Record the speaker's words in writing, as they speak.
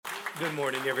Good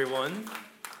morning, everyone.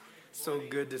 So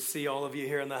good to see all of you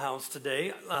here in the house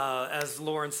today. As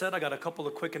Lauren said, I got a couple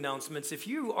of quick announcements. If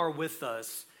you are with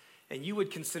us and you would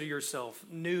consider yourself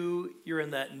new, you're in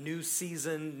that new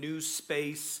season, new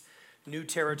space, new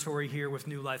territory here with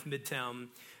New Life Midtown.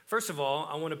 First of all,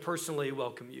 I want to personally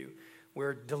welcome you.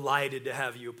 We're delighted to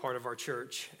have you a part of our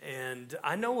church. And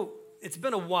I know it's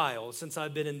been a while since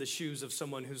I've been in the shoes of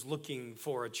someone who's looking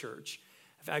for a church.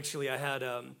 Actually, I had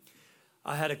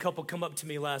a couple come up to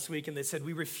me last week and they said,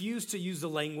 we refuse to use the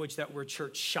language that we're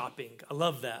church shopping. I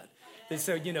love that. They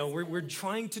said, we're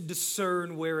trying to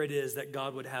discern where it is that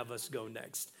God would have us go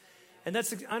next. And I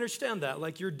understand that.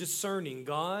 Like you're discerning,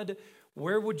 God,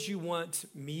 where would you want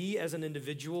me as an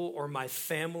individual or my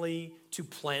family to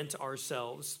plant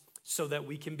ourselves so that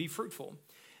we can be fruitful?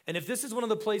 And if this is one of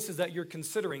the places that you're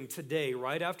considering today,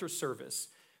 right after service,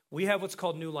 we have what's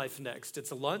called New Life Next.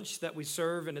 It's a lunch that we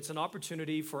serve, and it's an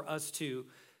opportunity for us to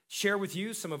share with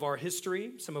you some of our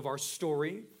history, some of our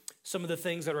story, some of the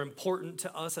things that are important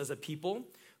to us as a people,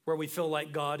 where we feel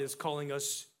like God is calling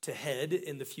us to head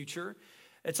in the future.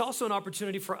 It's also an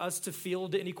opportunity for us to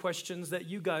field any questions that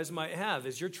you guys might have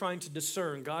as you're trying to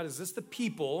discern, God, is this the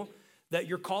people that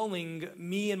you're calling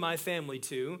me and my family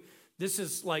to? This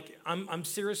is like, I'm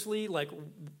seriously like,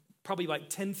 probably like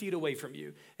 10 feet away from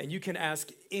you, and you can ask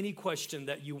any question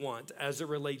that you want as it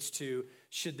relates to,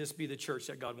 should this be the church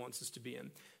that God wants us to be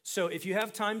in? So if you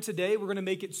have time today, we're going to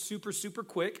make it super, super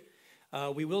quick.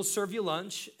 We will serve you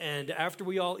lunch, and after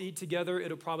we all eat together,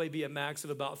 it'll probably be a max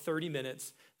of about 30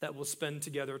 minutes that we'll spend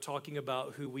together talking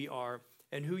about who we are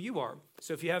and who you are.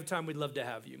 So if you have time, we'd love to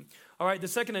have you. All right, the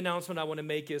second announcement I want to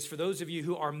make is for those of you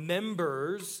who are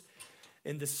members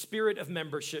in the spirit of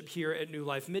membership here at New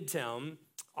Life Midtown,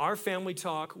 our family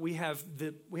talk, we have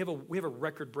a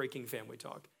record-breaking family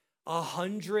talk.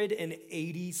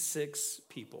 186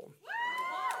 people.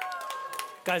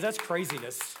 Guys, that's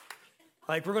craziness.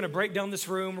 Like, we're going to break down this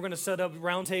room. We're going to set up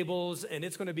round tables, and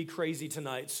it's going to be crazy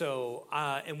tonight. So,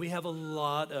 and we have a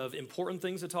lot of important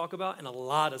things to talk about and a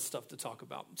lot of stuff to talk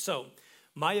about. So,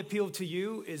 my appeal to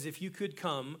you is if you could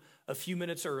come a few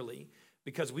minutes early,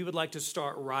 because we would like to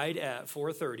start right at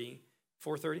 4:30.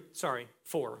 4:30? Sorry,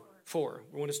 4. 4.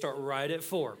 We want to start right at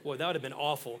 4. Boy, that would have been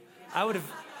awful. I would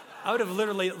have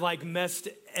literally like messed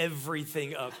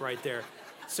everything up right there.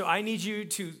 So I need you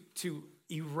to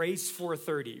erase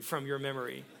 4:30 from your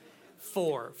memory.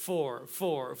 4.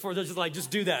 Just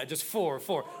do that. Just 4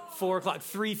 o'clock,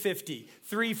 3:50,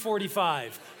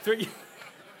 3:45, 3.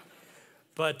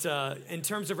 But in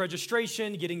terms of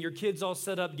registration, getting your kids all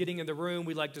set up, getting in the room,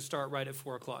 we'd like to start right at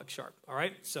 4 o'clock sharp. All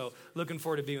right? So looking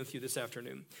forward to being with you this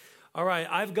afternoon. All right,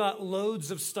 I've got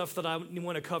loads of stuff that I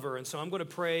want to cover, and so I'm going to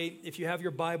pray. If you have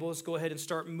your Bibles, go ahead and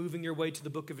start moving your way to the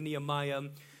book of Nehemiah.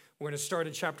 We're going to start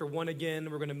in chapter 1 again.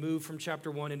 We're going to move from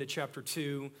chapter 1 into chapter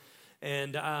 2.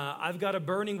 And I've got a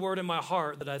burning word in my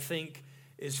heart that I think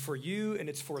is for you, and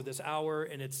it's for this hour,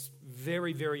 and it's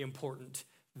very, very important.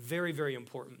 Very, very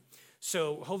important.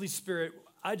 So, Holy Spirit,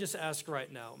 I just ask right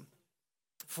now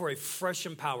for a fresh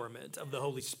empowerment of the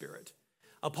Holy Spirit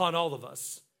upon all of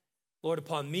us. Lord,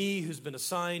 upon me, who's been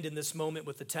assigned in this moment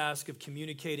with the task of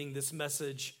communicating this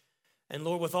message, and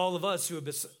Lord, with all of us who have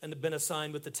been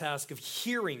assigned with the task of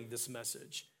hearing this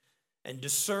message and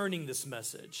discerning this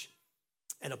message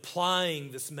and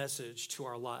applying this message to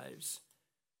our lives.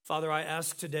 Father, I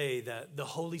ask today that the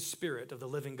Holy Spirit of the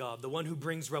living God, the one who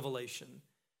brings revelation,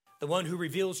 the one who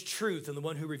reveals truth, and the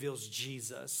one who reveals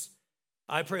Jesus,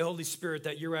 I pray, Holy Spirit,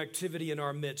 that your activity in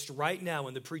our midst right now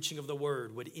in the preaching of the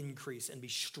word would increase and be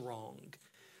strong.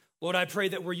 Lord, I pray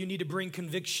that where you need to bring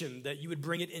conviction, that you would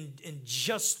bring it in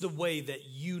just the way that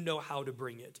you know how to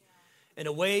bring it, in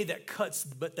a way that cuts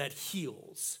but that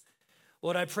heals.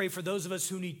 Lord, I pray for those of us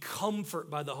who need comfort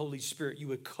by the Holy Spirit, you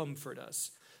would comfort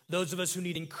us. Those of us who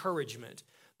need encouragement,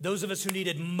 those of us who need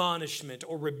admonishment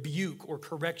or rebuke or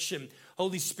correction,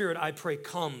 Holy Spirit, I pray,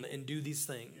 come and do these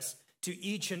things. To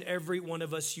each and every one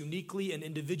of us uniquely and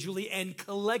individually and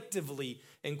collectively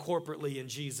and corporately in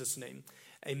Jesus' name.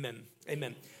 Amen.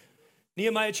 Amen.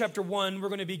 Nehemiah chapter 1, we're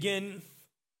going to begin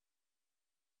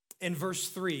in verse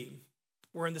 3.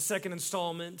 We're in the second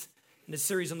installment in the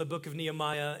series on the book of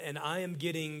Nehemiah, and I am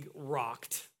getting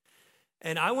rocked.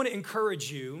 And I want to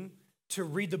encourage you to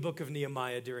read the book of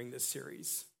Nehemiah during this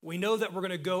series. We know that we're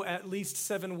going to go at least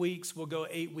 7 weeks. We'll go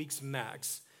 8 weeks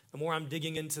max. The more I'm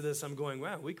digging into this, I'm going,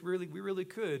 wow, we really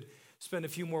could spend a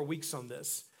few more weeks on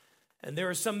this. And there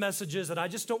are some messages that I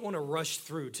just don't want to rush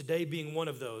through, today being one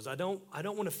of those. I don't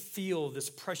want to feel this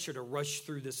pressure to rush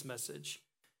through this message.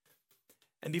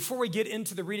 And before we get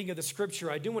into the reading of the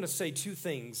scripture, I do want to say two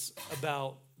things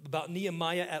about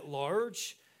Nehemiah at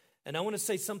large And I want to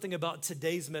say something about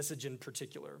today's message in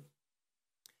particular.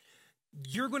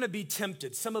 You're going to be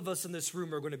tempted. Some of us in this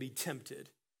room are going to be tempted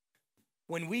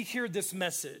when we hear this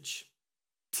message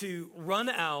to run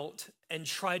out and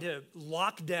try to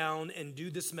lock down and do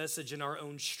this message in our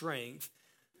own strength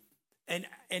and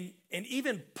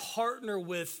even partner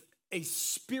with a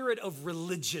spirit of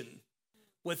religion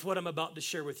with what I'm about to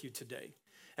share with you today.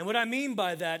 And what I mean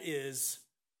by that is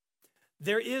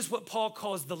there is what Paul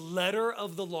calls the letter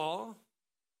of the law,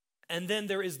 and then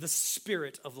there is the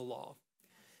spirit of the law.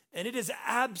 And it is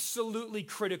absolutely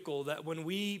critical that when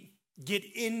we get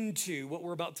into what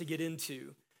we're about to get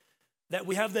into, that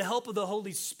we have the help of the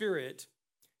Holy Spirit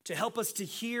to help us to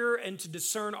hear and to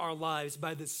discern our lives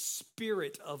by the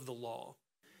spirit of the law.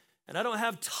 And I don't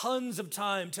have tons of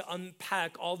time to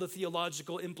unpack all the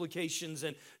theological implications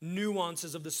and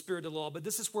nuances of the spirit of the law, but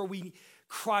this is where we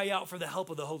cry out for the help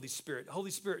of the Holy Spirit.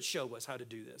 Holy Spirit, show us how to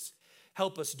do this.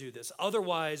 Help us do this.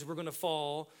 Otherwise, we're going to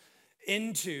fall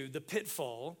into the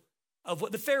pitfall of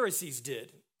what the Pharisees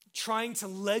did, trying to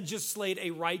legislate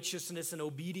a righteousness and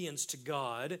obedience to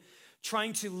God,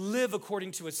 trying to live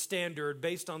according to a standard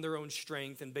based on their own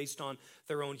strength and based on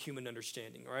their own human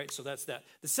understanding, all right? So that's that.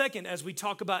 The second, as we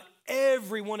talk about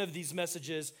every one of these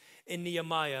messages in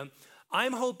Nehemiah,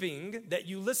 I'm hoping that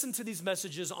you listen to these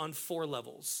messages on 4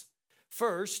 levels.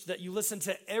 First, that you listen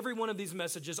to every one of these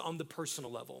messages on the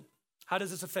personal level. How does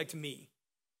this affect me?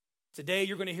 Today,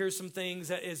 you're going to hear some things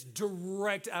that is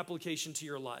direct application to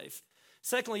your life.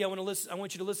 Secondly, I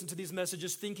want you to listen to these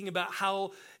messages thinking about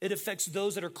how it affects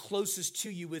those that are closest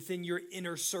to you within your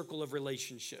inner circle of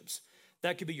relationships.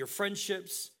 That could be your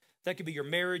friendships. That could be your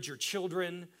marriage, your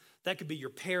children. That could be your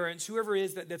parents, whoever it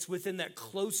is that's within that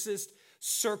closest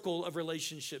circle of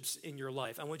relationships in your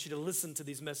life. I want you to listen to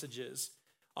these messages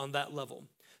on that level.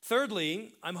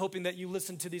 Thirdly, I'm hoping that you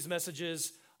listen to these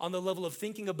messages on the level of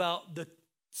thinking about the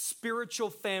spiritual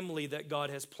family that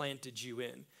God has planted you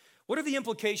in. What are the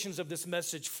implications of this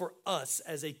message for us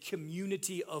as a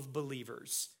community of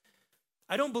believers?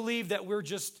 I don't believe that we're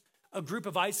just a group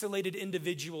of isolated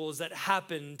individuals that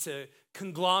happen to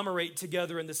conglomerate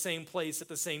together in the same place at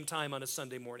the same time on a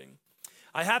Sunday morning.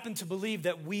 I happen to believe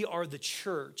that we are the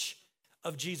church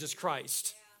of Jesus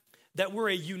Christ, that we're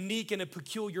a unique and a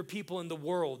peculiar people in the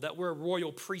world, that we're a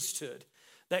royal priesthood,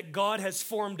 that God has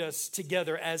formed us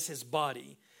together as his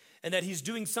body, and that he's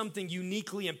doing something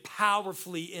uniquely and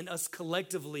powerfully in us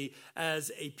collectively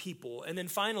as a people. And then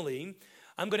finally,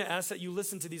 I'm going to ask that you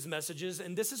listen to these messages,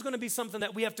 and this is going to be something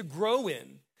that we have to grow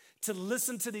in, to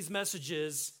listen to these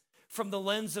messages from the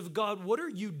lens of God. What are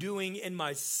you doing in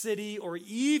my city, or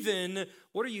even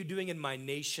what are you doing in my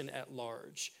nation at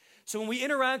large? So when we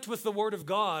interact with the Word of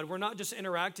God, we're not just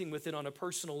interacting with it on a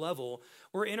personal level,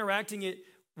 we're interacting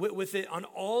with it on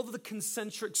all the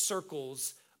concentric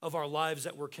circles of our lives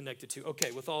that we're connected to.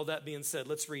 Okay, with all that being said,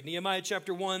 let's read Nehemiah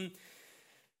chapter 1.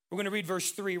 We're going to read verse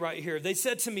 3 right here. They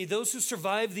said to me, those who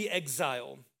survived the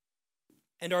exile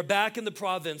and are back in the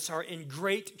province are in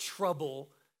great trouble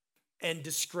and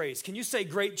disgrace. Can you say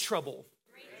great trouble?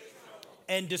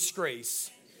 And disgrace.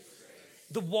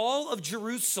 The wall of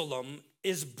Jerusalem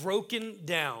is broken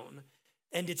down,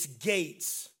 and its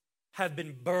gates have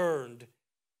been burned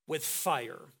with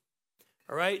fire.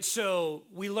 All right, so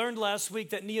we learned last week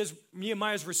that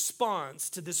Nehemiah's response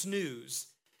to this news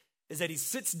is that he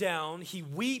sits down, he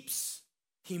weeps,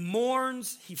 he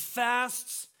mourns, he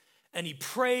fasts, and he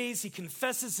prays. He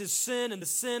confesses his sin and the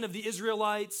sin of the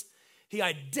Israelites. He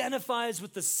identifies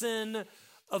with the sin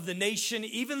of the nation,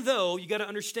 even though, you got to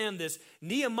understand this,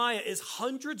 Nehemiah is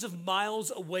hundreds of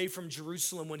miles away from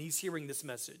Jerusalem when he's hearing this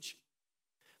message.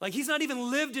 Like, he's not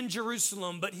even lived in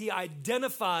Jerusalem, but he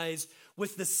identifies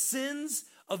with the sins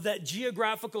of that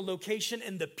geographical location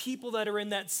and the people that are in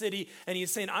that city. And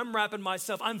he's saying, I'm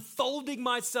folding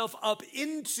myself up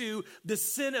into the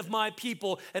sin of my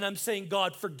people. And I'm saying,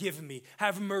 God, forgive me.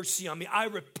 Have mercy on me. I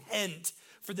repent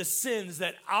for the sins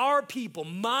that our people,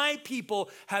 my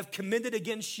people, have committed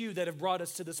against you that have brought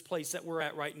us to this place that we're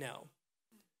at right now.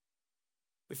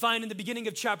 We find in the beginning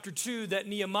of chapter 2 that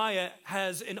Nehemiah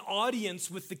has an audience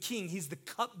with the king. He's the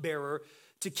cupbearer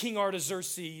to King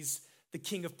Artaxerxes, the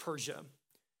king of Persia.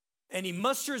 And he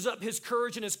musters up his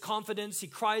courage and his confidence. He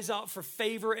cries out for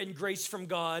favor and grace from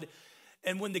God.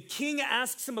 And when the king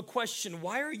asks him a question,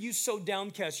 why are you so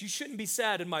downcast? You shouldn't be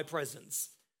sad in my presence.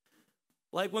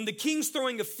 Like when the king's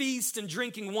throwing a feast and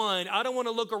drinking wine, I don't want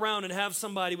to look around and have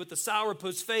somebody with a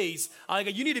sourpuss face. I go,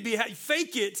 you need to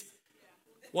fake it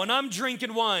when I'm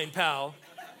drinking wine, pal.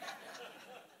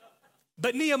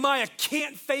 But Nehemiah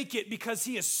can't fake it because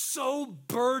he is so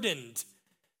burdened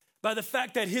by the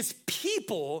fact that his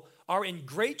people are in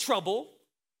great trouble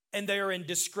and they are in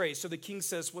disgrace. So the king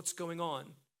says, what's going on?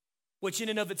 Which in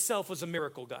and of itself was a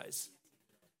miracle, guys.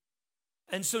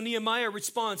 And so Nehemiah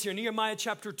responds here, Nehemiah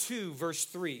chapter 2, verse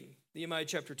 3. Nehemiah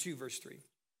chapter 2, verse 3.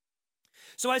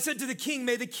 So I said to the king,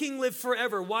 may the king live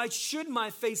forever. Why should my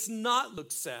face not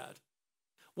look sad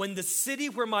when the city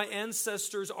where my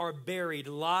ancestors are buried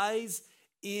lies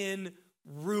in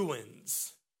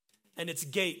ruins and its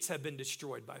gates have been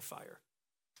destroyed by fire?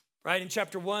 Right? In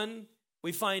chapter 1,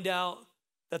 we find out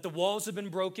that the walls have been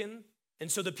broken, and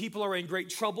so the people are in great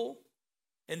trouble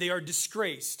and they are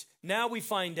disgraced. Now we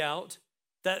find out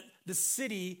that the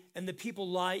city and the people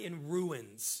lie in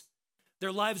ruins.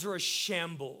 Their lives are a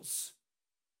shambles.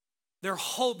 Their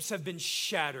hopes have been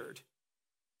shattered.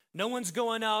 No one's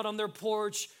going out on their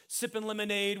porch, sipping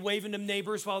lemonade, waving to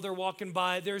neighbors while they're walking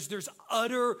by. There's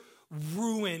utter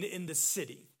ruin in the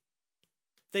city.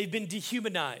 They've been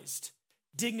dehumanized.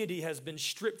 Dignity has been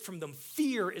stripped from them.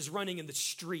 Fear is running in the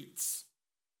streets.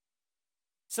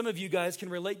 Some of you guys can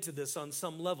relate to this on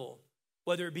some level,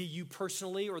 whether it be you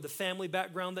personally or the family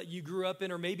background that you grew up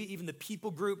in, or maybe even the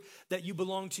people group that you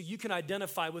belong to. You can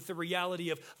identify with the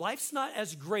reality of life's not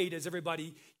as great as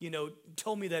everybody,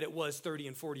 told me that it was 30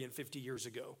 and 40 and 50 years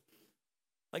ago.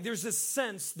 Like there's this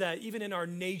sense that even in our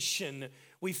nation,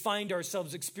 we find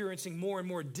ourselves experiencing more and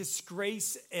more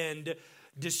disgrace and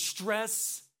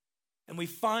distress. And we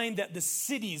find that the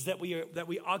cities that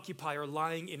we occupy are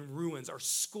lying in ruins. Our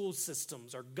school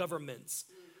systems, our governments,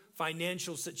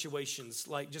 financial situations.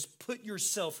 Like just put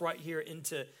yourself right here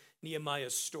into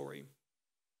Nehemiah's story.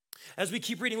 As we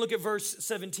keep reading, look at verse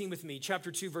 17 with me,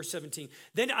 chapter 2, verse 17.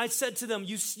 Then I said to them,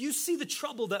 you see the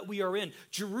trouble that we are in.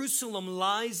 Jerusalem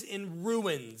lies in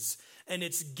ruins, and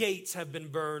its gates have been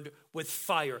burned with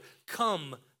fire.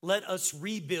 Come, let us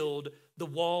rebuild the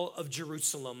wall of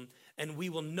Jerusalem, and we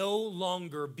will no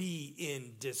longer be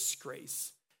in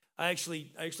disgrace. I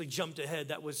actually jumped ahead.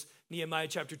 That was Nehemiah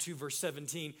chapter 2, verse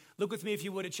 17. Look with me, if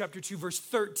you would, at chapter 2, verse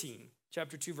 13.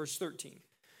 Chapter 2, verse 13.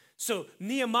 So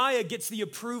Nehemiah gets the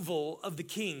approval of the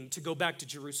king to go back to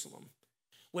Jerusalem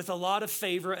with a lot of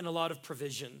favor and a lot of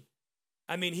provision.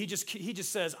 I mean, he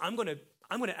just says, I'm going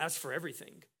to ask for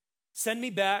everything. Send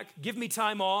me back, give me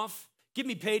time off, give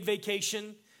me paid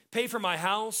vacation, pay for my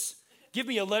house, give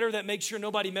me a letter that makes sure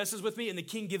nobody messes with me, and the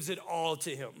king gives it all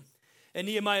to him. And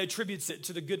Nehemiah attributes it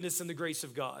to the goodness and the grace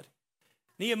of God.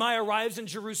 Nehemiah arrives in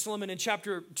Jerusalem, and in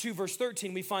chapter 2, verse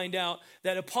 13, we find out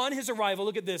that upon his arrival,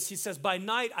 look at this, he says, by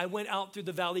night I went out through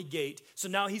the valley gate. So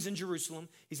now he's in Jerusalem.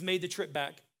 He's made the trip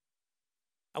back.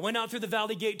 I went out through the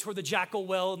valley gate toward the jackal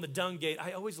well and the dung gate.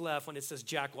 I always laugh when it says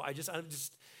jackal. I'm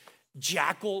just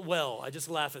jackal well. I just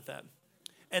laugh at that.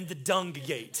 And the dung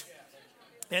gate.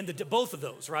 And both of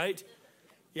those, right?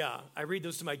 Yeah, I read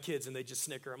those to my kids and they just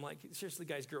snicker. I'm like, seriously,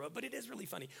 guys, grow up. But it is really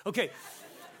funny. Okay.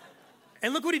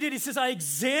 And look what he did. He says, I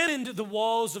examined the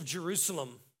walls of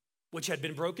Jerusalem, which had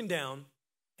been broken down,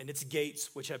 and its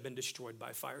gates, which had been destroyed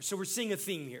by fire. So we're seeing a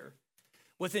theme here.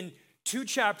 Within 2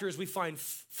 chapters, we find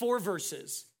 4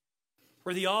 verses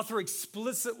where the author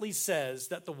explicitly says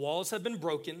that the walls have been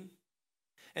broken,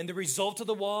 and the result of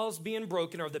the walls being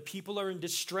broken are the people are in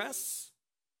distress,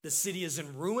 the city is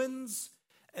in ruins,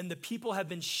 and the people have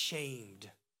been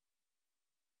shamed.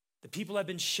 The people have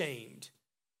been shamed.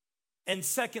 And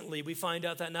secondly, we find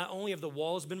out that not only have the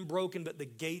walls been broken, but the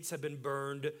gates have been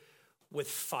burned with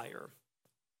fire.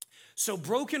 So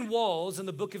broken walls in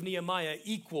the book of Nehemiah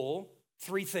equal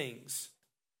 3 things.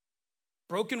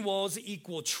 Broken walls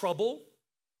equal trouble,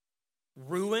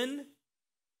 ruin,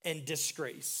 and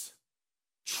disgrace.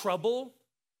 Trouble,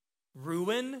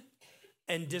 ruin,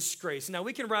 and disgrace. Now,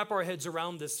 we can wrap our heads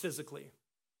around this physically.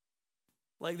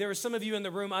 Like there are some of you in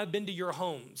the room, I've been to your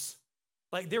homes.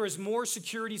 Like there is more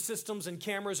security systems and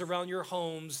cameras around your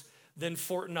homes than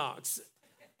Fort Knox.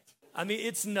 I mean,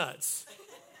 it's nuts.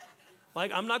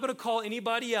 Like I'm not going to call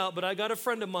anybody out, but I got a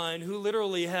friend of mine who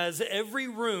literally has every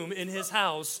room in his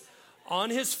house on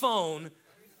his phone,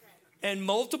 and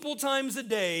multiple times a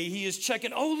day he is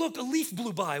checking, oh, look, a leaf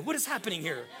blew by. What is happening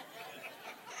here?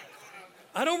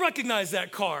 I don't recognize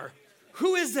that car.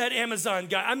 Who is that Amazon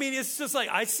guy? I mean, it's just like,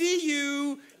 I see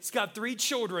you. He's got 3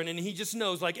 children, and he just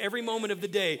knows, like, every moment of the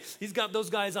day, he's got those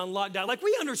guys on lockdown. Like,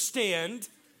 we understand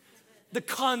the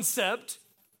concept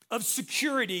of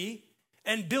security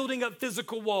and building up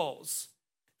physical walls.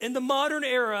 In the modern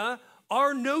era,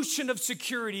 our notion of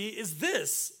security is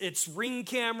this. It's Ring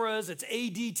cameras, it's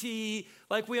ADT.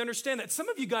 Like, we understand that. Some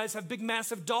of you guys have big,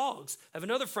 massive dogs. I have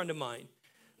another friend of mine.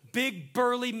 Big,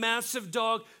 burly, massive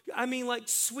dog. I mean, like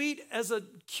sweet as a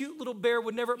cute little bear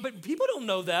would never, but people don't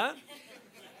know that.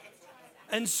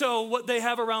 And so what they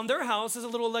have around their house is a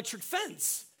little electric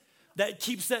fence. that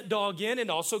keeps that dog in and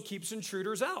also keeps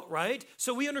intruders out, right?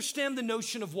 So we understand the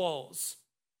notion of walls.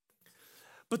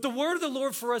 But the word of the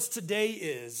Lord for us today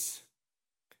is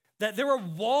that there are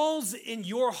walls in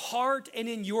your heart and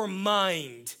in your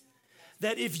mind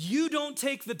that if you don't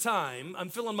take the time, I'm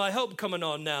feeling my help coming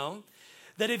on now,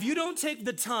 that if you don't take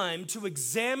the time to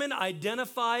examine,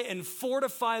 identify, and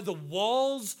fortify the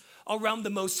walls around the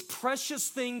most precious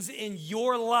things in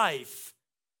your life,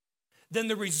 then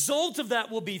the result of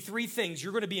that will be three things.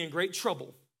 You're going to be in great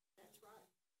trouble,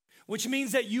 which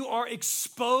means that you are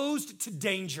exposed to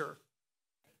danger,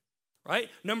 right?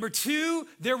 Number two,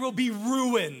 there will be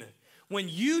ruin when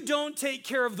you don't take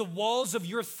care of the walls of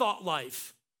your thought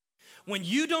life, when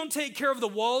you don't take care of the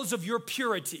walls of your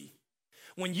purity,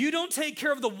 when you don't take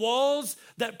care of the walls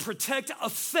that protect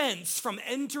offense from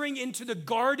entering into the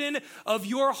garden of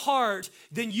your heart,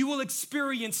 then you will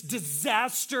experience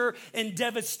disaster and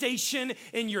devastation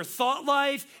in your thought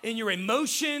life, in your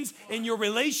emotions, in your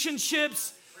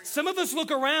relationships. Some of us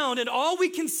look around and all we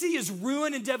can see is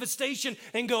ruin and devastation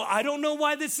and go, I don't know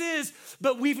why this is,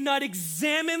 but we've not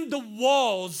examined the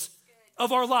walls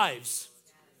of our lives.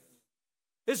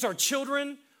 It's our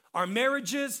children, our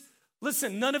marriages.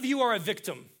 Listen, none of you are a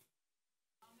victim.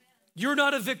 You're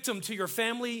not a victim to your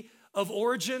family of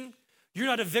origin. You're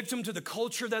not a victim to the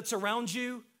culture that's around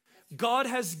you. God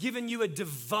has given you a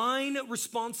divine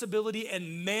responsibility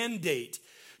and mandate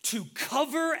to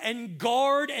cover and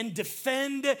guard and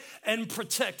defend and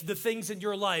protect the things in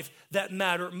your life that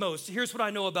matter most. Here's what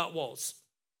I know about walls.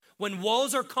 When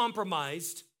walls are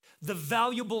compromised, the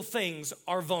valuable things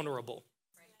are vulnerable.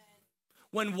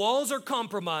 When walls are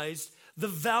compromised, the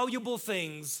valuable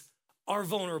things are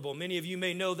vulnerable. Many of you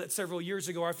may know that several years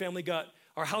ago,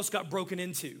 our house got broken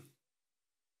into.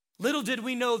 Little did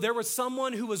we know there was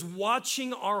someone who was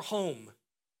watching our home,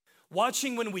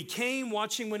 watching when we came,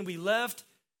 watching when we left.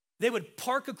 They would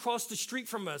park across the street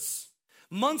from us.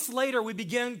 Months later, we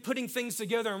began putting things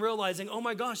together and realizing, oh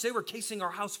my gosh, they were casing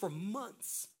our house for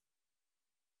months.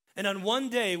 And on one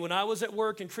day when I was at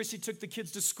work and Chrissy took the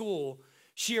kids to school,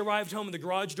 she arrived home and the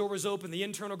garage door was open, the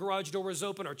internal garage door was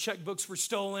open, our checkbooks were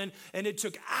stolen, and it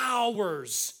took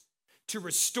hours to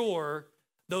restore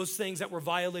those things that were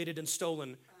violated and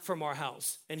stolen from our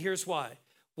house. And here's why.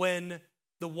 When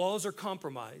the walls are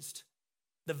compromised,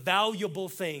 the valuable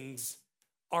things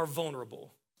are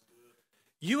vulnerable.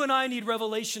 You and I need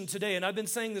revelation today, and I've been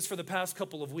saying this for the past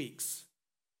couple of weeks.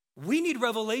 We need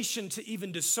revelation to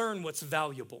even discern what's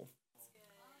valuable.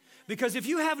 Because if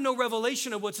you have no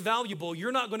revelation of what's valuable,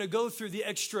 you're not going to go through the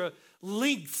extra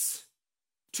lengths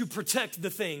to protect the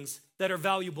things that are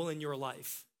valuable in your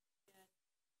life.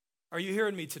 Are you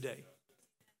hearing me today?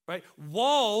 Right?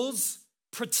 Walls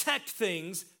protect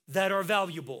things that are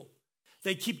valuable.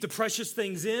 They keep the precious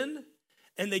things in,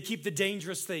 and they keep the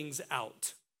dangerous things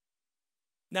out.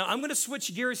 Now, I'm going to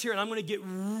switch gears here, and I'm going to get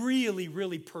really,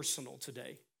 really personal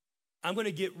today. I'm going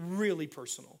to get really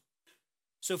personal.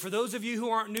 So for those of you who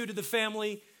aren't new to the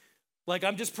family,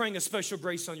 I'm just praying a special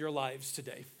grace on your lives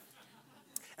today.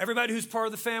 Everybody who's part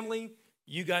of the family,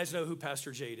 you guys know who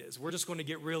Pastor Jade is. We're just going to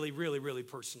get really, really, really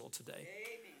personal today.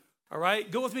 Amen. All right?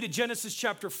 Go with me to Genesis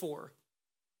chapter 4.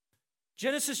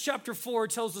 Genesis chapter 4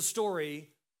 tells the story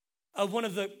of one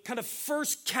of the kind of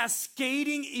first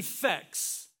cascading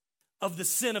effects of the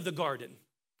sin of the garden.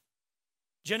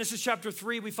 Genesis chapter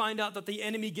 3, we find out that the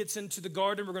enemy gets into the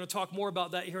garden. We're going to talk more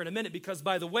about that here in a minute because,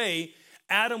 by the way,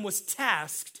 Adam was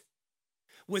tasked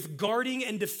with guarding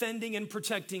and defending and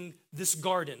protecting this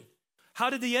garden.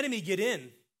 How did the enemy get in?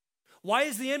 Why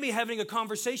is the enemy having a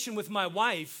conversation with my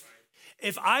wife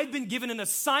if I've been given an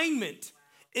assignment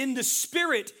in the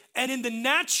spirit and in the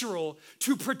natural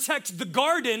to protect the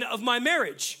garden of my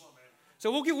marriage?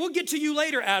 So we'll get to you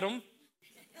later, Adam.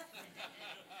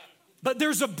 But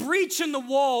there's a breach in the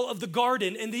wall of the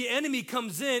garden, and the enemy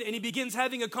comes in and he begins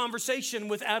having a conversation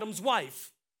with Adam's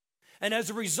wife. And as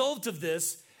a result of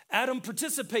this, Adam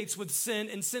participates with sin,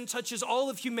 and sin touches all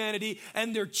of humanity,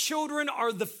 and their children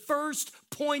are the first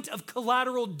point of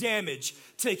collateral damage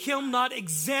to him not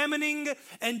examining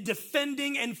and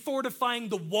defending and fortifying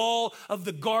the wall of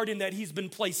the garden that he's been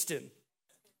placed in.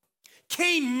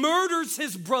 Cain murders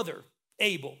his brother,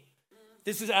 Abel.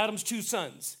 This is Adam's two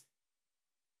sons.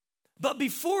 But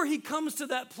before he comes to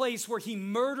that place where he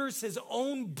murders his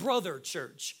own brother,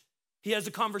 church, he has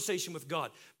a conversation with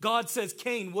God. God says,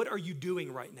 Cain, what are you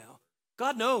doing right now?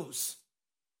 God knows.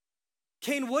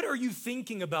 Cain, what are you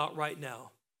thinking about right now?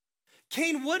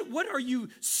 Cain, what are you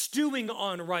stewing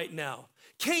on right now?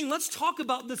 Cain, let's talk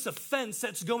about this offense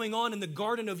that's going on in the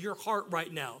garden of your heart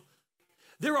right now.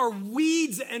 There are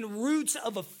weeds and roots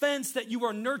of offense that you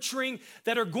are nurturing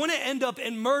that are going to end up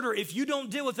in murder if you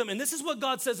don't deal with them. And this is what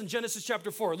God says in Genesis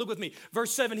chapter 4. Look with me.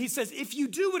 Verse 7, he says, if you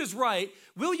do what is right,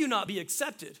 will you not be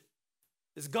accepted?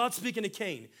 This is God speaking to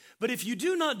Cain. But if you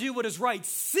do not do what is right,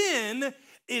 sin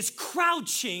is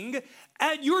crouching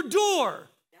at your door.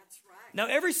 That's right. Now,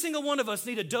 every single one of us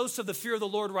need a dose of the fear of the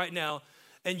Lord right now.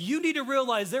 And you need to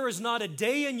realize there is not a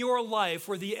day in your life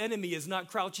where the enemy is not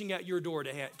crouching at your door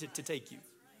to take you.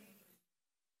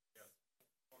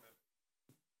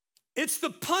 It's the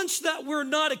punch that we're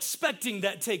not expecting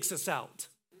that takes us out.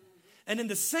 And in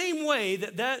the same way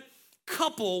that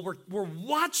couple were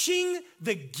watching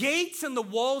the gates and the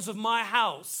walls of my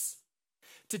house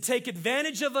to take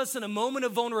advantage of us in a moment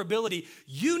of vulnerability,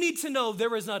 you need to know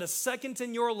there is not a second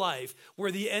in your life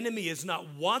where the enemy is not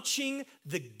watching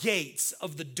the gates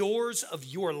of the doors of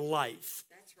your life.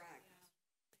 That's right.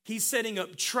 He's setting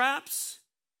up traps.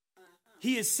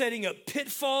 He is setting up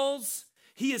pitfalls.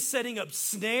 He is setting up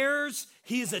snares.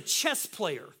 He is a chess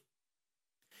player.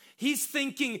 He's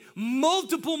thinking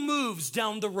multiple moves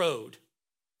down the road.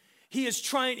 He's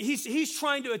trying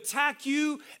to attack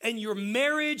you and your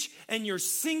marriage and your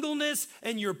singleness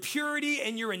and your purity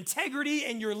and your integrity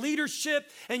and your leadership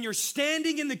and your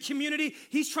standing in the community.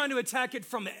 He's trying to attack it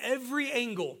from every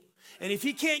angle. And if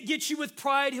he can't get you with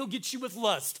pride, he'll get you with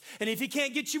lust. And if he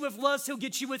can't get you with lust, he'll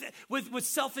get you with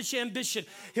selfish ambition.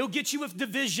 He'll get you with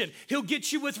division. He'll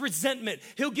get you with resentment.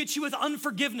 He'll get you with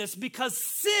unforgiveness because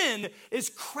sin is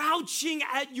crouching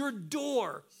at your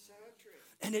door.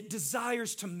 And it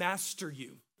desires to master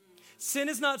you. Sin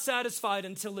is not satisfied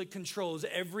until it controls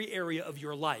every area of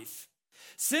your life.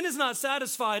 Sin is not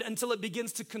satisfied until it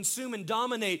begins to consume and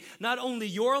dominate not only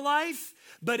your life,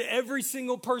 but every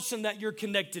single person that you're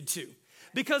connected to.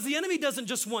 Because the enemy doesn't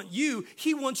just want you,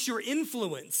 he wants your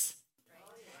influence.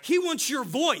 He wants your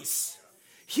voice.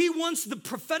 He wants the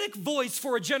prophetic voice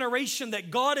for a generation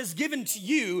that God has given to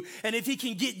you. And if he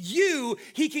can get you,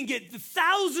 he can get the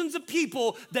thousands of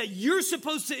people that you're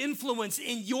supposed to influence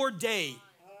in your day.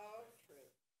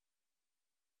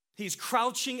 He's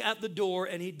crouching at the door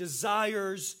and he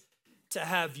desires to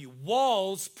have you.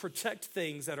 Walls protect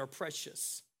things that are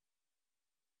precious.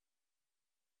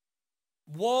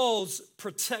 Walls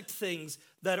protect things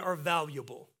that are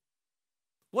valuable.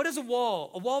 What is a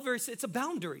wall? A wall, it's a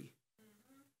boundary.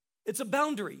 It's a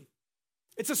boundary.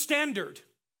 It's a standard.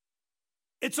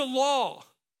 It's a law.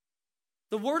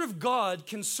 The Word of God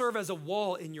can serve as a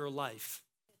wall in your life.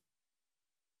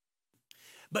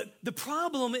 But the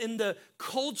problem in the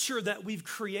culture that we've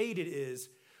created is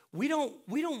we don't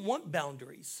want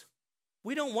boundaries.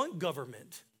 We don't want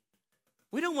government.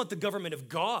 We don't want the government of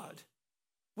God.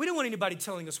 We don't want anybody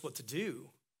telling us what to do.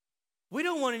 We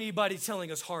don't want anybody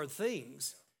telling us hard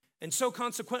things. And so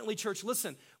consequently, church,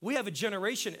 listen, we have a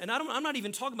generation, and I'm not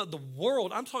even talking about the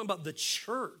world, I'm talking about the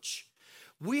church.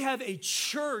 We have a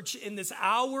church in this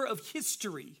hour of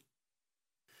history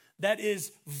that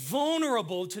is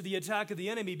vulnerable to the attack of the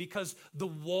enemy because the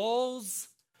walls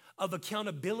of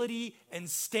accountability and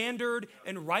standard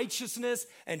and righteousness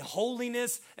and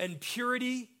holiness and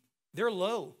purity, they're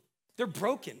low. They're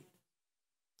broken.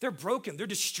 They're broken. They're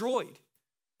destroyed.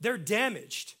 They're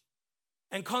damaged.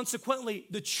 And consequently,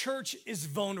 the church is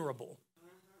vulnerable.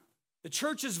 The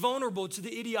church is vulnerable to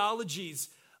the ideologies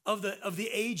of the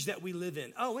age that we live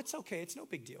in. Oh, it's okay. It's no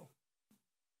big deal.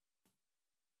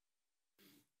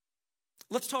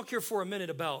 Let's talk here for a minute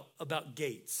about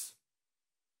gates.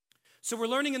 So we're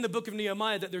learning in the book of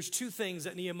Nehemiah that there's two things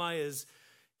that Nehemiah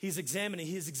he's examining.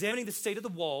 He's examining the state of the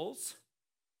walls,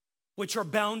 which are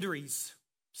boundaries,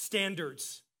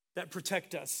 standards that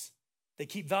protect us. They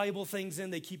keep valuable things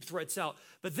in, they keep threats out.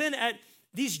 But then at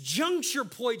these juncture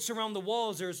points around the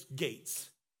walls, there's gates.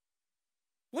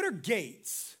 What are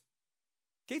gates?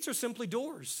 Gates are simply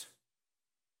doors.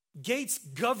 Gates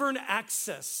govern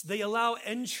access. They allow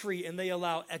entry and they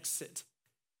allow exit.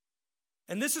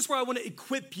 And this is where I want to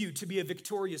equip you to be a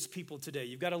victorious people today.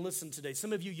 You've got to listen today.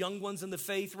 Some of you young ones in the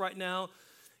faith right now,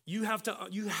 you have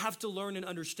to learn and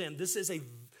understand this is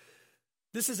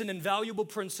an invaluable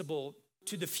principle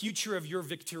to the future of your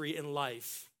victory in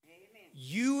life. Amen.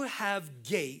 You have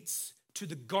gates to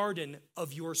the garden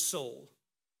of your soul.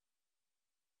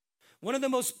 One of the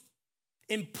most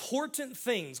important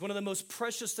things, one of the most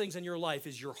precious things in your life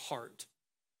is your heart.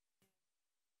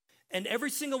 And every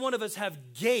single one of us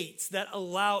have gates that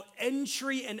allow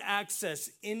entry and access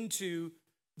into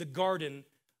the garden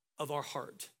of our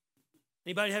heart.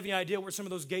 Anybody have any idea where some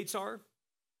of those gates are?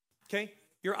 Okay,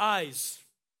 your eyes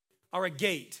are a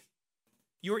gate.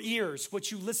 Your ears, what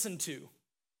you listen to,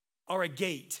 are a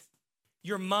gate.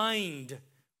 Your mind,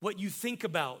 what you think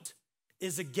about,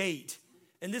 is a gate.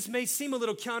 And this may seem a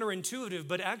little counterintuitive,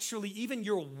 but actually even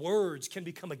your words can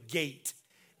become a gate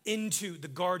into the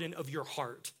garden of your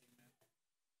heart.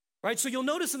 Right? So you'll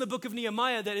notice in the book of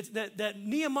Nehemiah that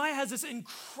Nehemiah has this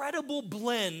incredible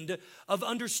blend of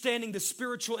understanding the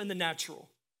spiritual and the natural.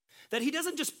 That he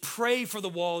doesn't just pray for the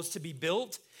walls to be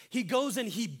built, he goes and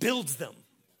he builds them.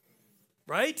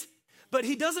 Right? But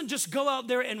he doesn't just go out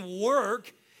there and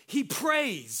work, he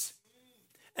prays.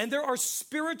 And there are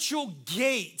spiritual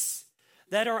gates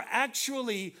that are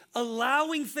actually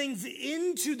allowing things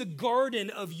into the garden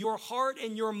of your heart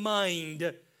and your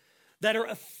mind that are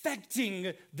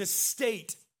affecting the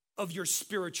state of your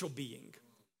spiritual being.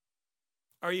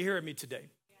 Are you hearing me today?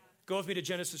 Yeah. Go with me to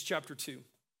Genesis chapter 2.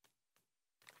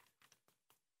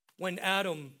 When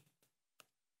Adam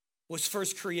was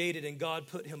first created and God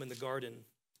put him in the garden,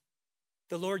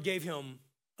 the Lord gave him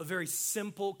a very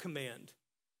simple command.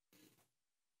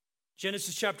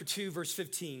 Genesis chapter 2, verse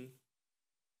 15.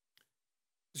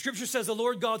 The scripture says, the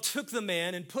Lord God took the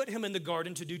man and put him in the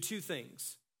garden to do two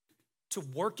things: to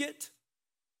work it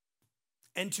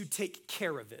and to take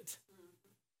care of it.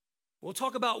 We'll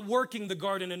talk about working the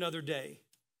garden another day.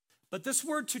 But this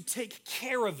word to take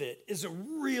care of it is a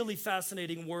really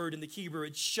fascinating word in the Hebrew.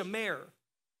 It's shamer.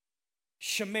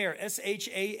 Shamer,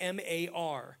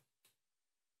 S-H-A-M-A-R.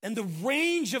 And the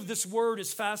range of this word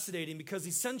is fascinating because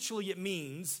essentially it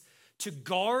means to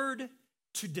guard,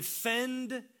 to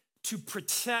defend, to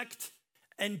protect,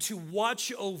 and to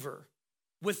watch over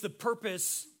with the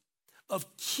purpose of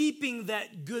keeping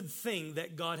that good thing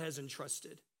that God has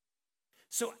entrusted.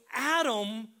 So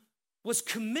Adam was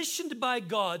commissioned by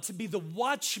God to be the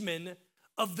watchman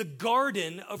of the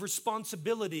garden of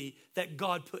responsibility that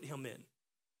God put him in.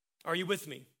 Are you with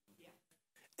me? Yeah.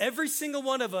 Every single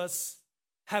one of us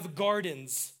have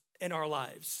gardens in our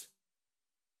lives.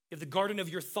 You have the garden of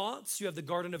your thoughts, you have the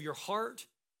garden of your heart,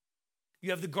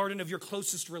 you have the garden of your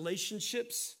closest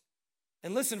relationships.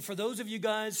 And listen, for those of you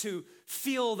guys who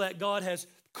feel that God has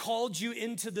called you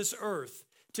into this earth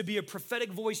to be a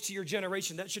prophetic voice to your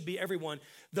generation, that should be everyone,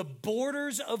 the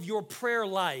borders of your prayer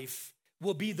life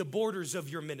will be the borders of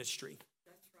your ministry.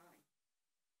 That's right.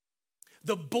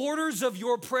 The borders of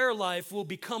your prayer life will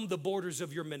become the borders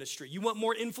of your ministry. You want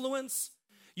more influence?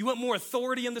 You want more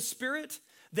authority in the Spirit?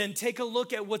 Then take a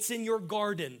look at what's in your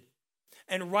garden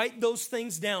and write those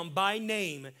things down by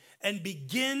name and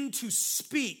begin to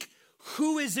speak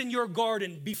who is in your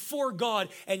garden before God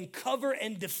and cover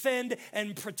and defend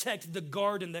and protect the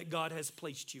garden that God has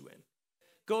placed you in.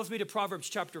 Go with me to Proverbs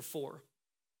chapter 4.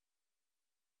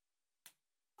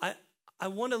 I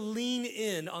want to lean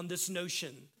in on this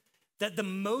notion that the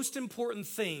most important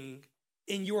thing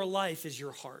in your life is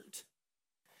your heart.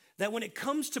 That when it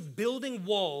comes to building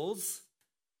walls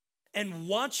and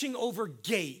watching over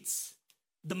gates,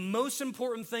 the most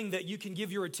important thing that you can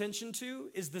give your attention to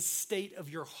is the state of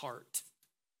your heart.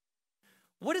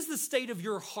 What is the state of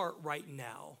your heart right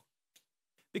now?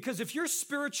 Because if your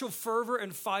spiritual fervor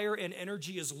and fire and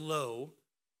energy is low,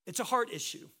 it's a heart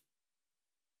issue.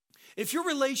 If your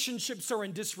relationships are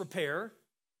in disrepair,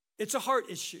 it's a heart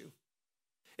issue.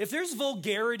 If there's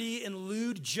vulgarity and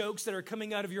lewd jokes that are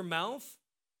coming out of your mouth,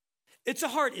 it's a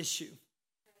heart issue.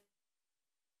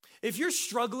 If you're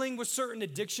struggling with certain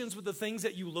addictions with the things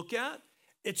that you look at,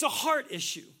 it's a heart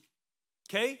issue,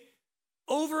 okay?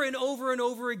 Over and over and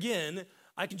over again,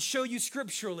 I can show you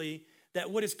scripturally that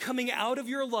what is coming out of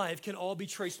your life can all be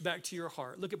traced back to your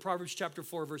heart. Look at Proverbs chapter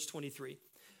 4, verse 23.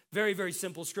 Very, very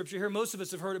simple scripture here. Most of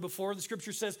us have heard it before. The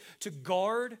scripture says to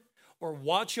guard or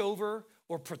watch over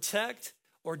or protect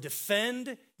or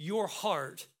defend your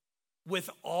heart with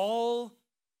all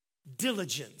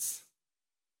diligence.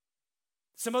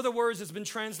 Some other words has been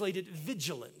translated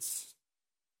vigilance.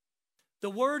 The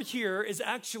word here is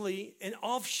actually an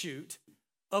offshoot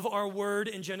of our word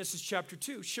in Genesis chapter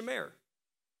 2, shamer.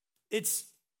 It's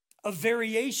a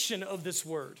variation of this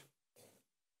word.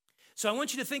 So I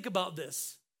want you to think about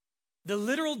this. The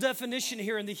literal definition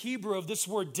here in the Hebrew of this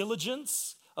word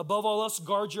diligence, above all else,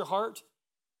 guard your heart.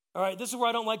 All right, this is where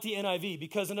I don't like the NIV,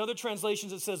 because in other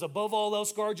translations it says, above all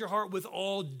else, guard your heart with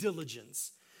all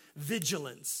diligence,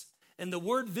 vigilance. And the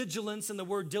word vigilance and the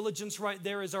word diligence right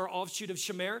there is our offshoot of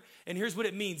shamer. And here's what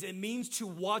it means. It means to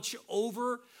watch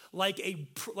over like a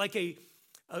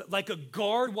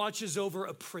guard watches over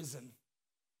a prison.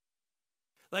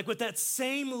 Like with that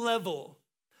same level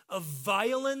of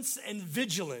violence and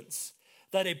vigilance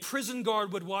that a prison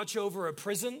guard would watch over a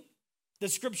prison, the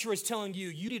scripture is telling you,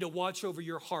 you need to watch over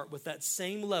your heart with that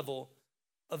same level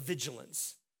of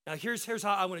vigilance. Now, here's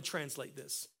how I want to translate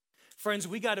this. Friends,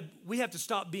 we have to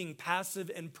stop being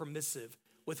passive and permissive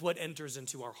with what enters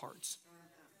into our hearts.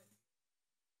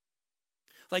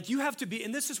 Like you have to be,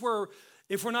 and this is where,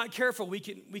 if we're not careful, we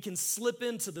can slip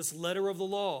into this letter of the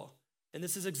law. And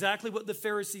this is exactly what the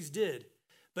Pharisees did.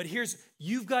 But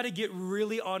you've got to get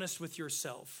really honest with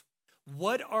yourself.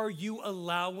 What are you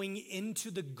allowing into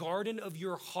the garden of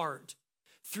your heart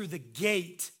through the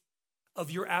gate of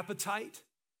your appetite?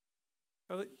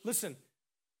 Listen,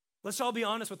 let's all be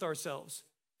honest with ourselves.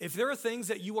 If there are things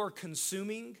that you are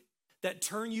consuming that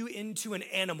turn you into an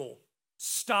animal,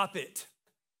 stop it.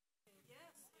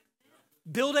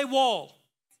 Build a wall.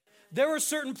 There are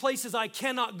certain places I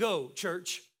cannot go,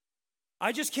 church.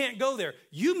 I just can't go there.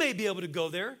 You may be able to go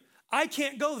there. I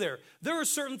can't go there. There are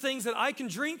certain things that I can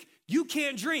drink. You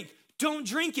can't drink. Don't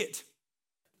drink it.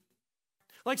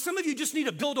 Like some of you just need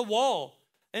to build a wall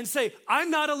and say, I'm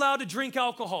not allowed to drink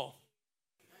alcohol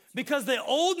because the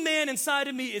old man inside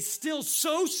of me is still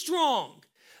so strong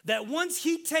that once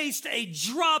he tastes a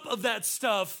drop of that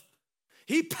stuff,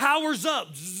 he powers up.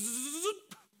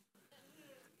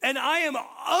 And I am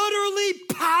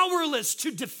utterly powerless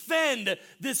to defend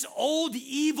this old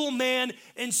evil man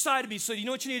inside of me. So you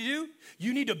know what you need to do?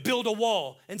 You need to build a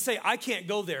wall and say, I can't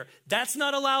go there. That's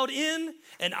not allowed in,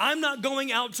 and I'm not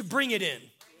going out to bring it in.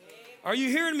 Are you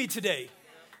hearing me today?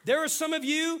 There are some of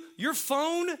you, your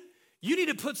phone, you need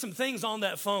to put some things on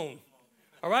that phone.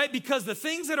 All right? Because the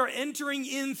things that are entering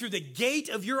in through the gate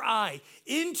of your eye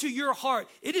into your heart,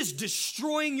 it is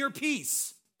destroying your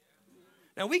peace.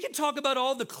 Now, we can talk about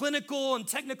all the clinical and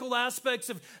technical aspects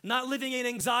of not living in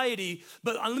anxiety,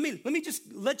 but let me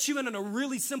just let you in on a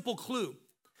really simple clue.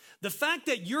 The fact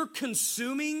that you're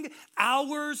consuming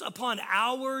hours upon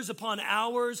hours upon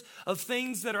hours of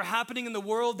things that are happening in the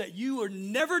world that you were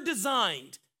never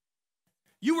designed.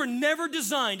 You were never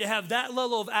designed to have that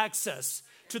level of access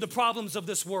to the problems of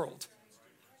this world,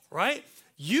 right?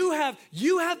 You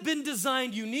have been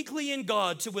designed uniquely in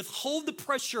God to withhold the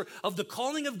pressure of the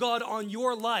calling of God on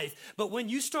your life. But when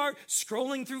you start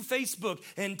scrolling through Facebook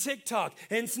and TikTok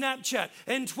and Snapchat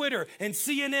and Twitter and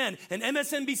CNN and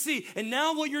MSNBC, and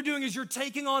now what you're doing is you're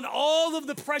taking on all of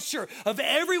the pressure of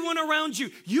everyone around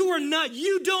you.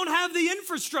 You don't have the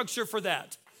infrastructure for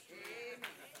that.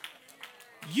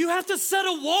 You have to set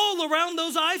a wall around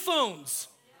those iPhones.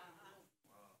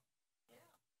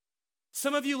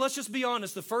 Some of you, let's just be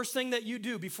honest, the first thing that you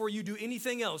do before you do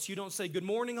anything else, you don't say, good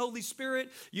morning, Holy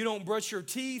Spirit. You don't brush your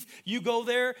teeth. You go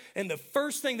there, and the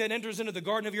first thing that enters into the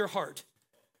garden of your heart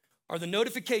are the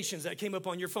notifications that came up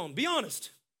on your phone. Be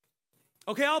honest.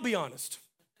 Okay, I'll be honest.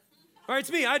 All right,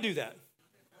 it's me. I do that.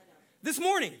 This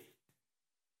morning,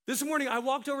 I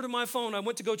walked over to my phone. I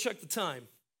went to go check the time.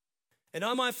 And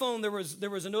on my phone, there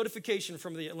was a notification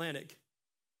from the Atlantic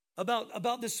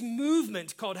about this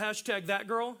movement called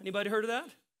 #ThatGirl. Anybody heard of that?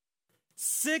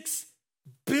 6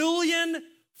 billion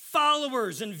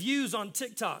followers and views on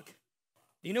TikTok.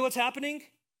 You know what's happening?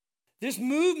 This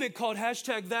movement called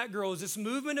 #ThatGirl is this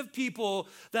movement of people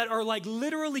that are like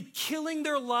literally killing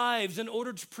their lives in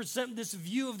order to present this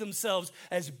view of themselves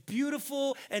as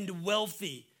beautiful and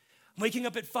wealthy. I'm waking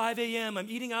up at 5 a.m. I'm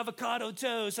eating avocado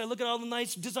toast. I look at all the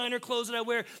nice designer clothes that I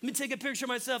wear. Let me take a picture of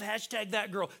myself.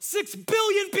 #ThatGirl. 6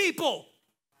 billion people.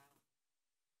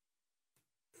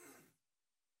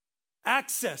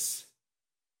 Access.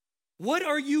 What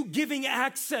are you giving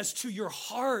access to your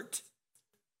heart?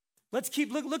 Let's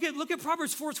look at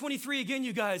Proverbs 4:23 again,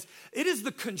 you guys. It is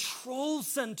the control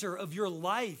center of your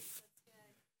life.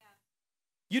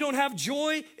 You don't have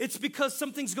joy, it's because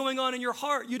something's going on in your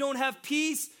heart. You don't have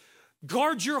peace,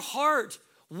 guard your heart.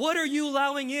 What are you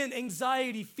allowing in?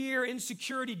 Anxiety, fear,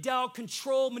 insecurity, doubt,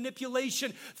 control,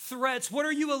 manipulation, threats. What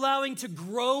are you allowing to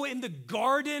grow in the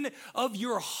garden of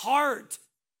your heart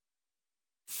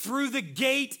through the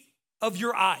gate of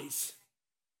your eyes?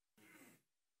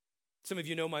 Some of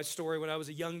you know my story. When I was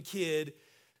a young kid,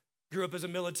 grew up as a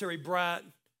military brat.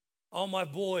 All my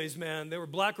boys, man, they were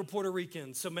black or Puerto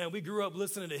Ricans. So, man, we grew up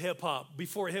listening to hip-hop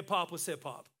before hip-hop was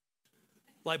hip-hop.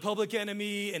 Like Public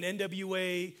Enemy and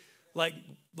NWA, like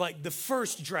the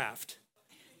first draft.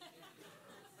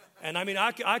 And I mean,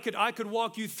 I could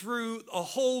walk you through the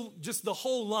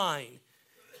whole line.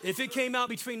 If it came out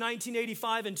between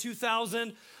 1985 and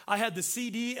 2000, I had the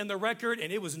CD and the record,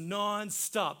 and it was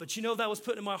nonstop. But you know what that was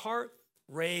put in my heart?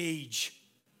 Rage,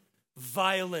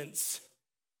 violence.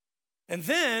 And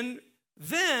then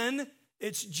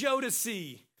it's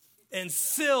Jodeci and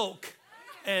Silk.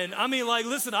 And I mean, like,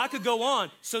 listen, I could go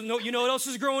on. So you know what else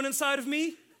is growing inside of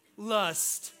me?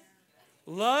 Lust.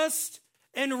 Lust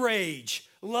and rage.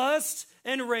 Lust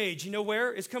and rage. You know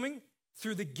where it's coming?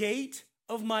 Through the gate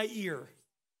of my ear.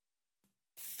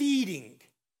 Feeding.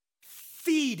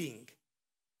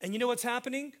 And you know what's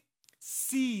happening?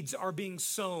 Seeds are being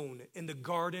sown in the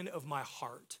garden of my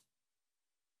heart.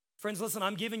 Friends, listen,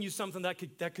 I'm giving you something that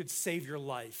could save your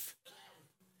life.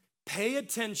 Pay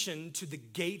attention to the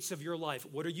gates of your life.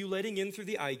 What are you letting in through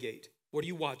the eye gate? What are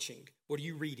you watching? What are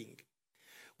you reading?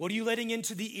 What are you letting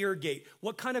into the ear gate?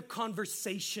 What kind of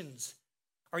conversations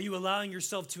are you allowing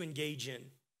yourself to engage in?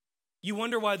 You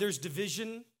wonder why there's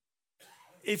division?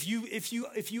 If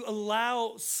you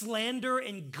allow slander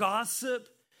and gossip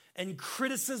and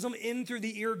criticism in through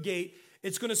the ear gate,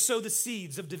 it's going to sow the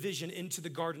seeds of division into the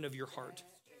garden of your heart.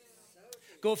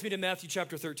 Go with me to Matthew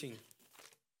chapter 13.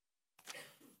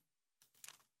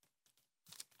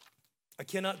 I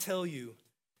cannot tell you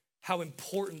how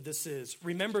important this is.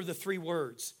 Remember the three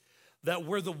words, that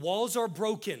where the walls are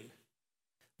broken,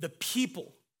 the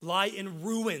people lie in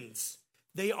ruins.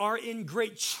 They are in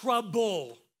great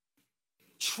trouble.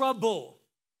 Trouble.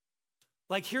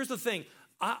 Like, here's the thing.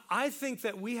 I think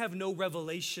that we have no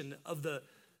revelation of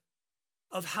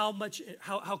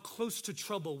how close to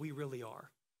trouble we really are.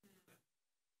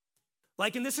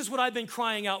 Like, and this is what I've been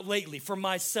crying out lately for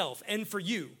myself and for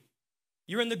you.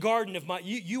 You're in the garden of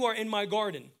you are in my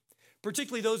garden.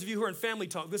 Particularly those of you who are in family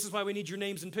talk. This is why we need your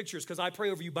names and pictures, because I pray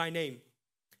over you by name,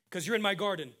 because you're in my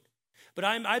garden. But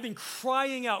I've been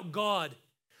crying out, God,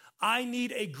 I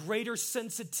need a greater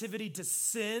sensitivity to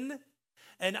sin,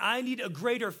 and I need a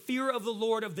greater fear of the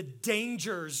Lord of the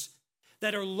dangers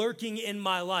that are lurking in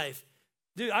my life.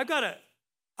 Dude, I got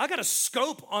a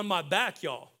scope on my back,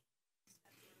 y'all.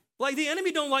 Like, the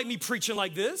enemy don't like me preaching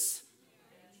like this.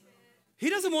 He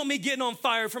doesn't want me getting on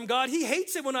fire from God. He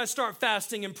hates it when I start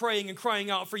fasting and praying and crying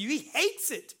out for you. He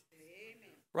hates it.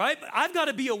 Right? But I've got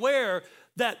to be aware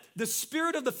that the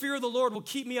spirit of the fear of the Lord will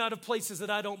keep me out of places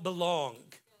that I don't belong.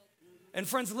 And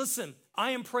friends, listen,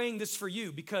 I am praying this for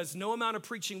you because no amount of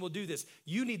preaching will do this.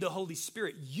 You need the Holy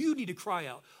Spirit. You need to cry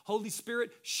out, Holy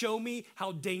Spirit, show me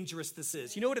how dangerous this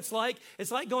is. You know what it's like?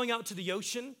 It's like going out to the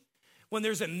ocean when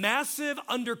there's a massive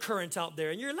undercurrent out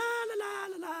there and you're la, la,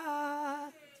 la, la, la.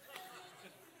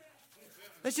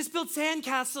 Let's just build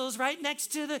sandcastles right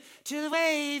next to the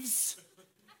waves.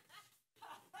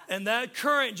 And that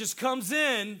current just comes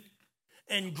in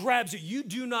and grabs you. You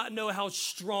do not know how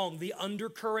strong the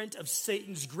undercurrent of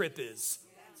Satan's grip is.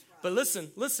 But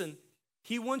listen,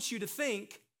 he wants you to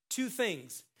think two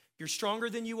things. You're stronger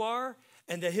than you are,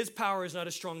 and that his power is not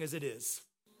as strong as it is.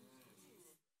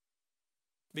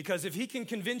 Because if he can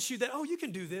convince you that, oh, you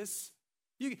can do this.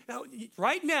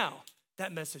 Right now,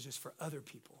 that message is for other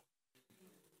people.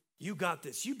 You got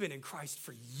this. You've been in Christ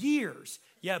for years.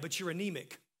 Yeah, but you're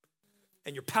anemic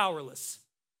and you're powerless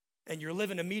and you're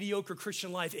living a mediocre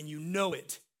Christian life and you know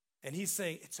it. And he's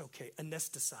saying, it's okay.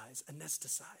 Anesthetize,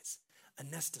 anesthetize,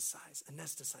 anesthetize,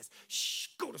 anesthetize. Shh,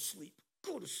 go to sleep.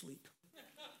 Go to sleep.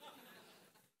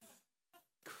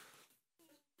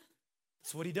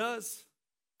 That's what he does.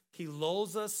 He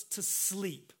lulls us to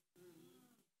sleep.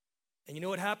 And you know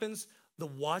what happens? The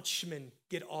watchmen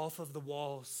get off of the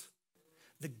walls.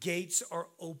 The gates are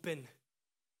open,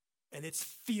 and it's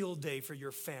field day for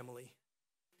your family.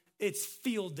 It's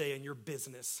field day in your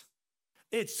business.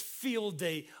 It's field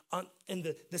day and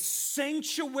the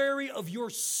sanctuary of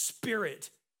your spirit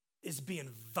is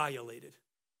being violated.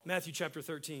 Matthew chapter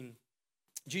 13,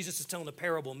 Jesus is telling a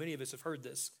parable. Many of us have heard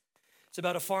this. It's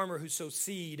about a farmer who sows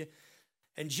seed.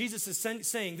 And Jesus is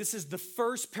saying this is the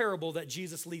first parable that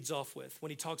Jesus leads off with when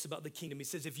he talks about the kingdom. He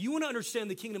says, if you want to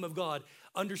understand the kingdom of God,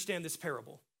 understand this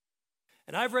parable.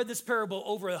 And I've read this parable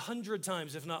over 100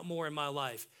 times, if not more, in my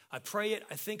life. I pray it,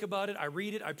 I think about it, I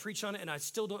read it, I preach on it, and I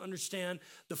still don't understand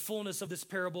the fullness of this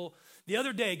parable. The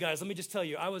other day, guys, let me just tell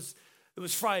you, it was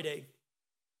Friday,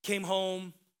 came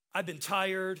home, I've been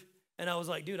tired, and I was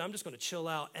like, dude, I'm just going to chill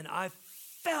out. And I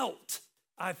felt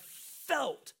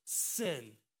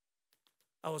sin.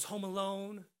 I was home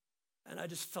alone, and I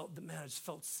just felt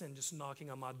sin just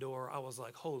knocking on my door. I was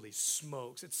like, holy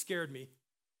smokes, it scared me.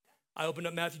 I opened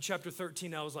up Matthew chapter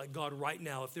 13. I was like, God, right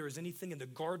now, if there is anything in the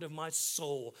garden of my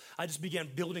soul, I just began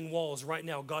building walls right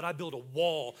now. God, I build a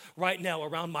wall right now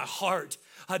around my heart.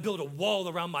 I build a wall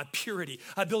around my purity.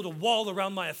 I build a wall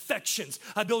around my affections.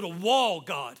 I build a wall,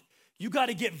 God. You got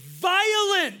to get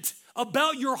violent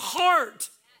about your heart.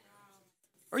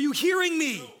 Are you hearing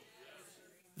me?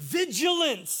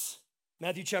 Vigilance.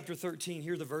 Matthew chapter 13,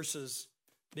 here are the verses,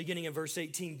 beginning in verse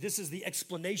 18. This is the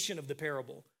explanation of the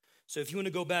parable. So if you want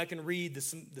to go back and read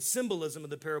the symbolism of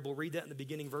the parable, read that in the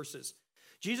beginning verses.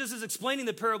 Jesus is explaining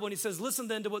the parable, and he says, listen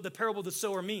then to what the parable of the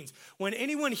sower means. When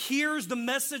anyone hears the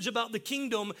message about the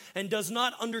kingdom and does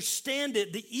not understand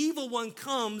it, the evil one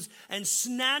comes and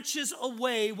snatches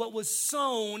away what was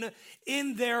sown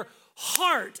in their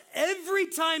heart. Every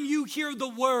time you hear the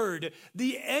word,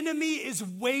 the enemy is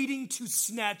waiting to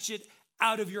snatch it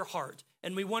out of your heart.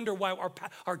 And we wonder why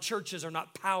our churches are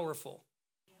not powerful.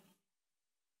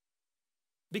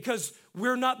 Because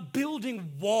we're not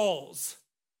building walls.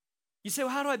 You say,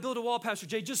 well, how do I build a wall, Pastor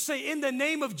Jay? Just say, in the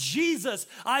name of Jesus,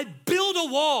 I build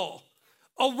a wall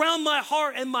around my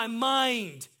heart and my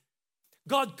mind.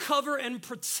 God, cover and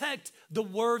protect the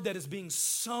word that is being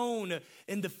sown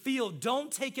in the field.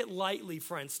 Don't take it lightly,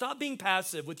 friends. Stop being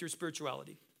passive with your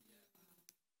spirituality.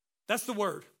 That's the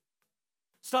word.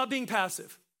 Stop being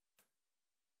passive.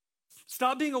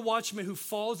 Stop being a watchman who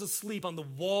falls asleep on the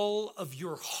wall of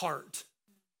your heart.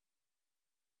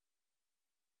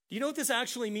 Do you know what this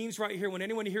actually means right here when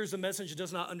anyone hears the message and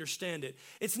does not understand it?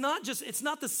 It's not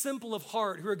the simple of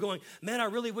heart who are going, man, I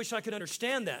really wish I could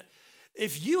understand that.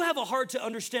 If you have a heart to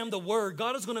understand the word,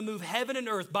 God is going to move heaven and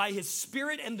earth by his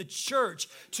spirit and the church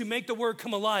to make the word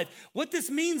come alive. What this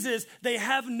means is they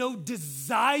have no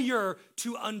desire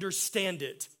to understand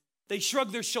it. They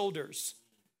shrug their shoulders.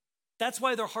 That's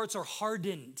why their hearts are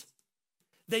hardened.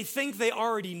 They think they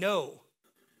already know.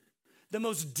 The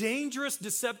most dangerous,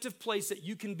 deceptive place that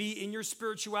you can be in your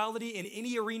spirituality, in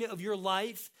any arena of your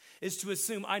life, is to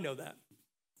assume, I know that.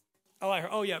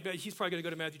 Oh yeah, but he's probably going to go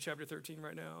to Matthew chapter 13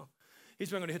 right now. He's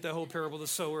probably going to hit that whole parable of the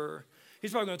sower.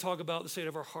 He's probably going to talk about the state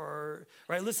of our heart.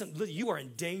 Right? Listen, you are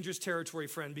in dangerous territory,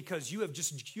 friend, because you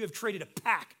have traded a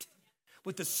pact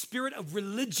with the spirit of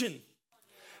religion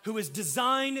who is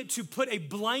designed to put a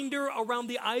blinder around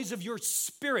the eyes of your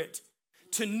spirit,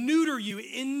 to neuter you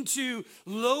into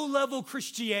low-level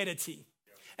Christianity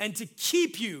and to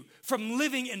keep you from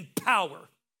living in power.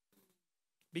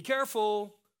 Be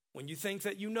careful when you think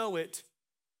that you know it.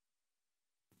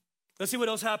 Let's see what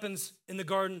else happens in the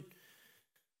garden.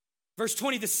 Verse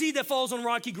 20, the seed that falls on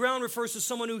rocky ground refers to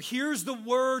someone who hears the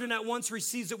word and at once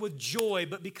receives it with joy,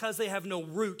 but because they have no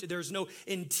root, there's no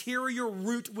interior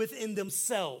root within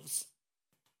themselves.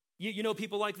 You know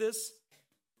people like this?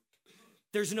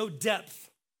 There's no depth.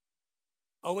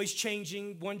 Always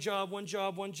changing, one job,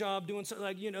 doing something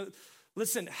like,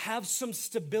 listen, have some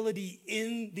stability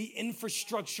in the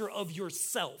infrastructure of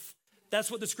yourself. That's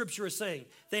what the scripture is saying.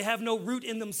 They have no root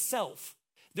in themselves.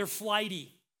 They're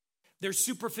flighty. They're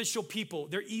superficial people.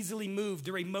 They're easily moved.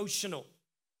 They're emotional.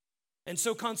 And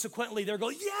so consequently, they're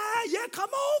going, yeah, come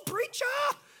on, preacher,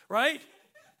 right?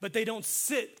 But they don't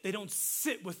sit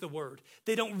with the word.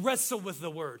 They don't wrestle with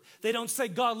the word. They don't say,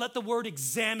 God, let the word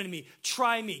examine me,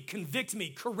 try me, convict me,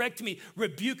 correct me,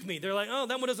 rebuke me. They're like, oh,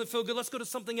 that one doesn't feel good. Let's go to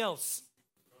something else,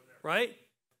 right?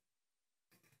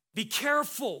 Be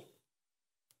careful.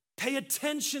 Pay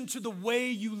attention to the way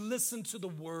you listen to the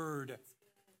word.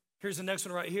 Here's the next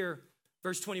one right here.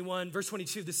 Verse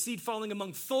 22, the seed falling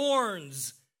among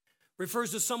thorns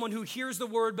refers to someone who hears the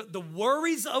word, but the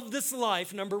worries of this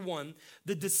life, number one,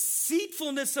 the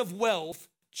deceitfulness of wealth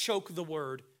choke the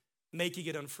word, making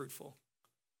it unfruitful.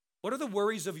 What are the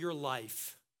worries of your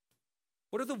life?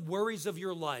 What are the worries of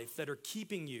your life that are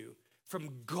keeping you from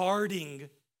guarding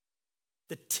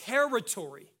the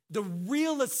territory, the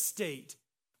real estate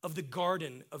of the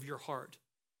garden of your heart?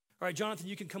 All right, Jonathan,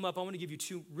 you can come up. I want to give you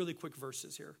two really quick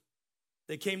verses here.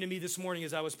 They came to me this morning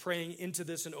as I was praying into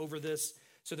this and over this.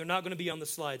 So they're not going to be on the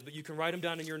slides, but you can write them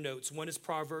down in your notes. One is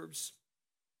Proverbs.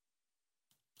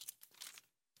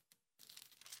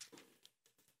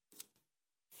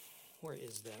 Where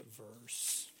is that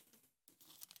verse?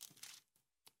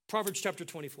 Proverbs chapter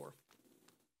 24.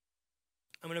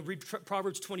 I'm going to read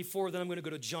Proverbs 24, then I'm going to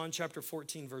go to John chapter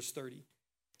 14, verse 30.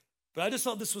 But I just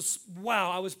thought this was,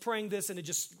 wow, I was praying this and it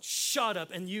just shot up.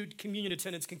 And you communion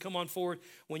attendants can come on forward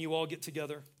when you all get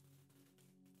together.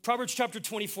 Proverbs chapter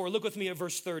 24, look with me at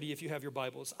verse 30 if you have your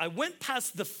Bibles. I went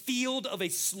past the field of a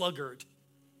sluggard.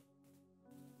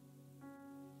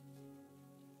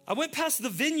 I went past the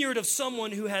vineyard of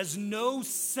someone who has no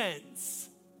sense,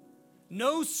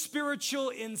 no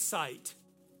spiritual insight.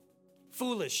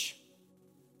 Foolish.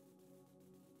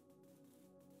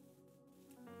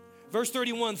 Verse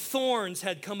 31, thorns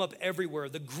had come up everywhere.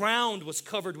 The ground was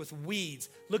covered with weeds.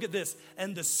 Look at this.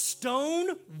 And the stone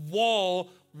wall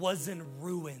was in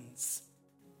ruins.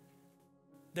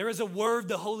 There is a word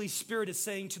the Holy Spirit is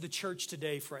saying to the church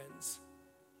today, friends.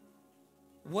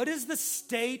 What is the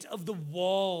state of the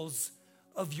walls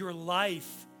of your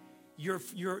life, your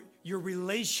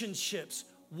relationships?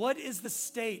 What is the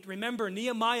state? Remember,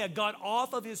 Nehemiah got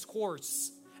off of his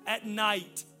horse at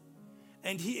night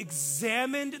and he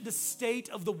examined the state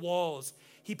of the walls.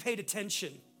 He paid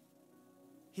attention.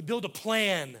 He built a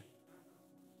plan.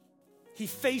 He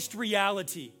faced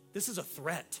reality. This is a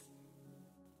threat.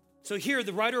 So here,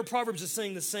 the writer of Proverbs is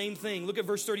saying the same thing. Look at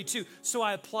verse 32. So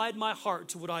I applied my heart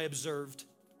to what I observed,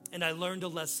 and I learned a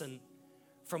lesson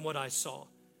from what I saw.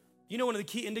 You know, one of the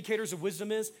key indicators of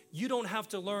wisdom is you don't have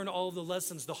to learn all of the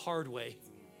lessons the hard way.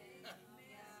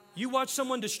 You watch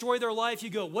someone destroy their life, you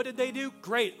go, what did they do?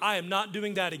 Great, I am not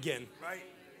doing that again. Right.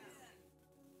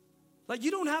 Like,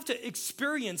 you don't have to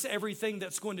experience everything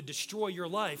that's going to destroy your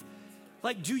life.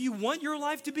 Like, do you want your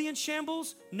life to be in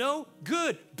shambles? No?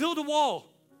 Good. Build a wall.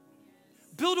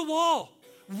 Build a wall.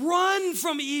 Run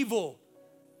from evil.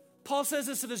 Paul says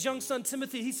this of his young son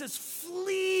Timothy. He says,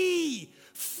 flee,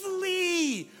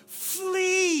 flee,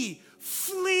 flee,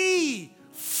 flee,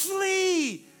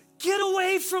 flee. Get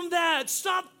away from that.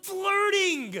 Stop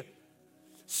flirting.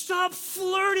 Stop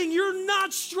flirting. You're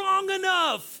not strong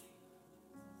enough.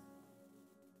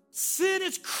 Sin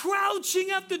is crouching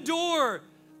at the door.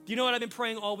 Do you know what I've been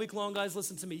praying all week long, guys?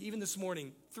 Listen to me. Even this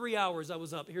morning, 3 hours I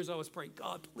was up. Here's what I was praying.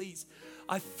 God, please.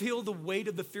 I feel the weight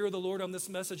of the fear of the Lord on this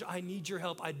message. I need your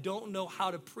help. I don't know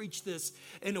how to preach this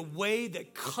in a way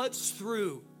that cuts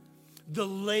through the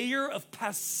layer of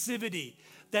passivity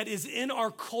that is in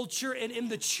our culture and in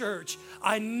the church.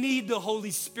 I need the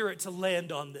Holy Spirit to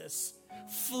land on this.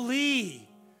 Flee.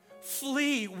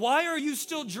 Flee. Why are you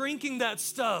still drinking that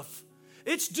stuff?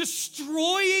 It's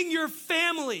destroying your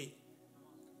family.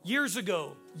 Years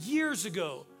ago,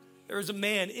 there was a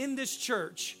man in this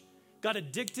church, got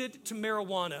addicted to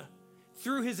marijuana,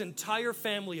 threw his entire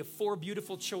family of 4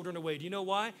 beautiful children away. Do you know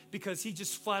why? Because he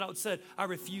just flat out said, I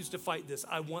refuse to fight this.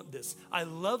 I want this. I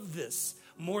love this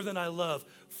more than I love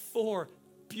 4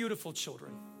 beautiful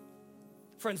children.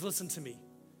 Friends, listen to me.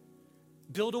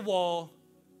 Build a wall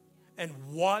and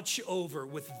watch over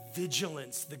with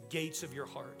vigilance the gates of your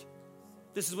heart.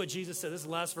 This is what Jesus said. This is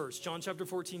the last verse. John chapter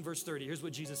 14, verse 30. Here's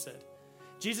what Jesus said.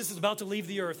 Jesus is about to leave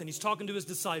the earth, and he's talking to his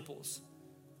disciples.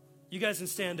 You guys can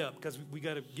stand up because we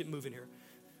got to get moving here.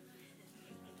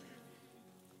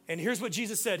 And here's what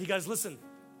Jesus said. He goes, listen,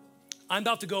 I'm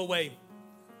about to go away.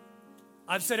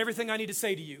 I've said everything I need to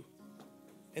say to you.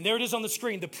 And there it is on the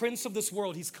screen. The prince of this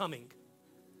world, he's coming.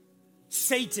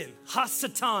 Satan,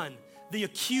 Hasatan, the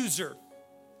accuser.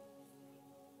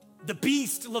 The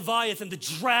beast, Leviathan, the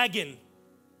dragon.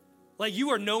 Like,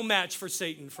 you are no match for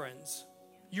Satan, friends.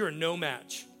 You are no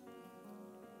match.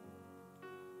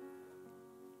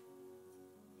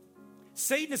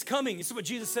 Satan is coming. This is what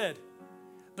Jesus said.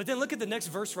 But then look at the next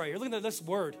verse right here. Look at the next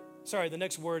word. Sorry, the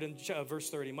next word in verse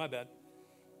 30. My bad.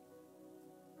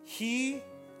 He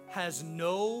has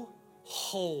no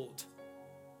hold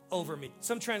over me.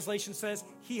 Some translation says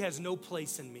he has no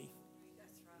place in me.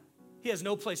 He has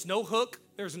no place, no hook.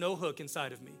 There's no hook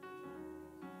inside of me.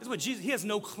 This is what Jesus, he has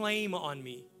no claim on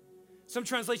me. Some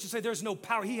translations say there's no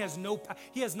power. He has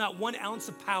not 1 ounce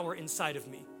of power inside of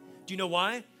me. Do you know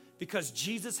why? Because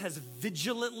Jesus has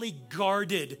vigilantly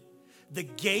guarded the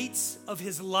gates of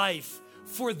his life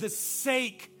for the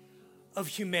sake of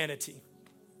humanity.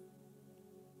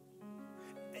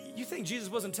 You think Jesus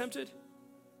wasn't tempted?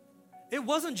 It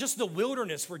wasn't just the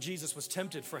wilderness where Jesus was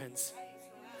tempted, friends.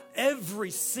 Every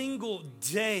single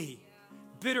day,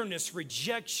 bitterness,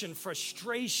 rejection,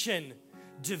 frustration,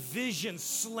 division,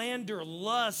 slander,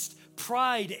 lust,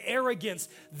 pride, arrogance.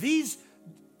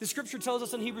 The scripture tells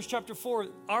us in Hebrews chapter 4,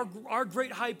 our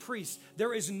great high priest,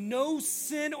 there is no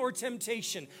sin or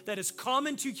temptation that is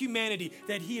common to humanity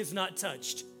that he has not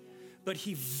touched. But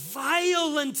he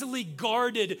violently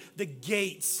guarded the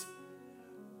gates.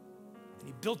 And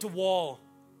he built a wall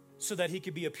so that he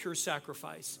could be a pure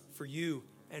sacrifice for you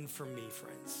and for me,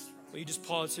 friends. Will you just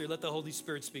pause here? Let the Holy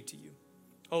Spirit speak to you.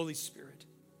 Holy Spirit.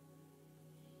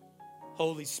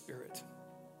 Holy Spirit.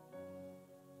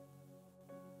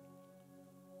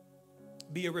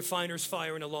 Be a refiner's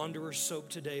fire and a launderer's soap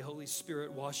today. Holy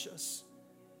Spirit, wash us.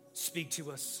 Speak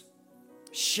to us.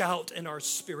 Shout in our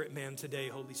spirit, man, today,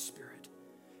 Holy Spirit.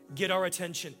 Get our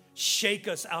attention. Shake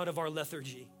us out of our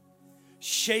lethargy.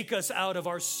 Shake us out of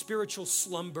our spiritual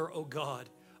slumber, oh God.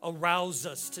 Arouse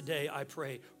us today, I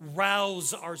pray.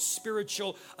 Rouse our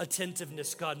spiritual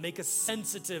attentiveness, God. Make us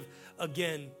sensitive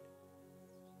again.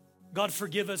 God,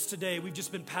 forgive us today. We've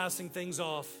just been passing things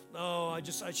off. Oh,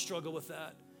 I struggle with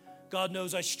that. God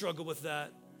knows I struggle with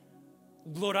that.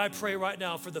 Lord, I pray right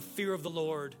now for the fear of the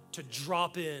Lord to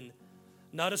drop in.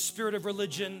 Not a spirit of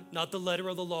religion, not the letter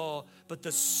of the law, but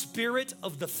the spirit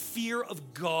of the fear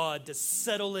of God to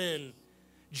settle in.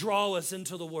 Draw us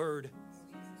into the word.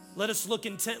 Let us look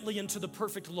intently into the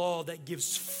perfect law that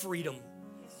gives freedom.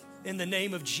 In the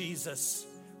name of Jesus.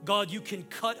 God, you can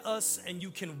cut us and you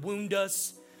can wound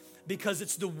us because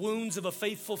it's the wounds of a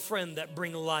faithful friend that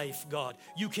bring life, God.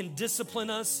 You can discipline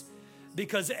us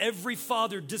because every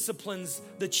father disciplines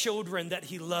the children that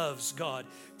he loves, God.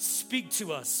 Speak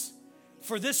to us.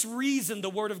 For this reason, the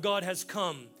word of God has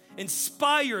come,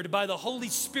 inspired by the Holy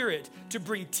Spirit to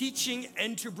bring teaching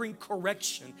and to bring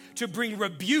correction, to bring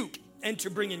rebuke and to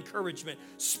bring encouragement.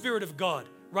 Spirit of God,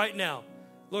 right now,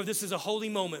 Lord, this is a holy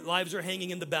moment. Lives are hanging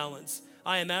in the balance.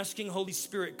 I am asking, Holy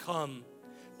Spirit, come,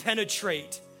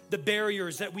 penetrate the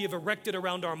barriers that we have erected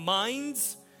around our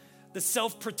minds, the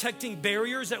self-protecting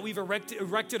barriers that we've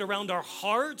erected around our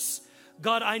hearts.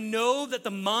 God, I know that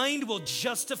the mind will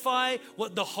justify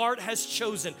what the heart has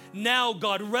chosen. Now,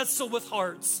 God, wrestle with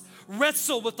hearts.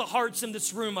 Wrestle with the hearts in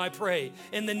this room, I pray,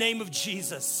 in the name of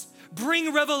Jesus.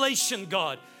 Bring revelation,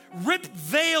 God. Rip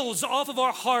veils off of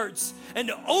our hearts and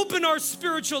open our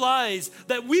spiritual eyes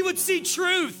that we would see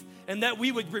truth and that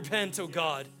we would repent, oh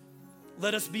God.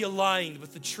 Let us be aligned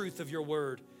with the truth of your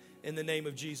word in the name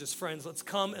of Jesus. Friends, let's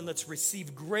come and let's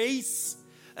receive grace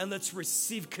and let's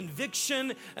receive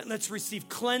conviction and let's receive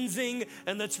cleansing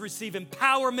and let's receive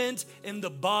empowerment in the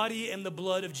body and the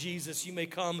blood of Jesus. You may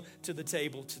come to the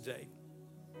table today.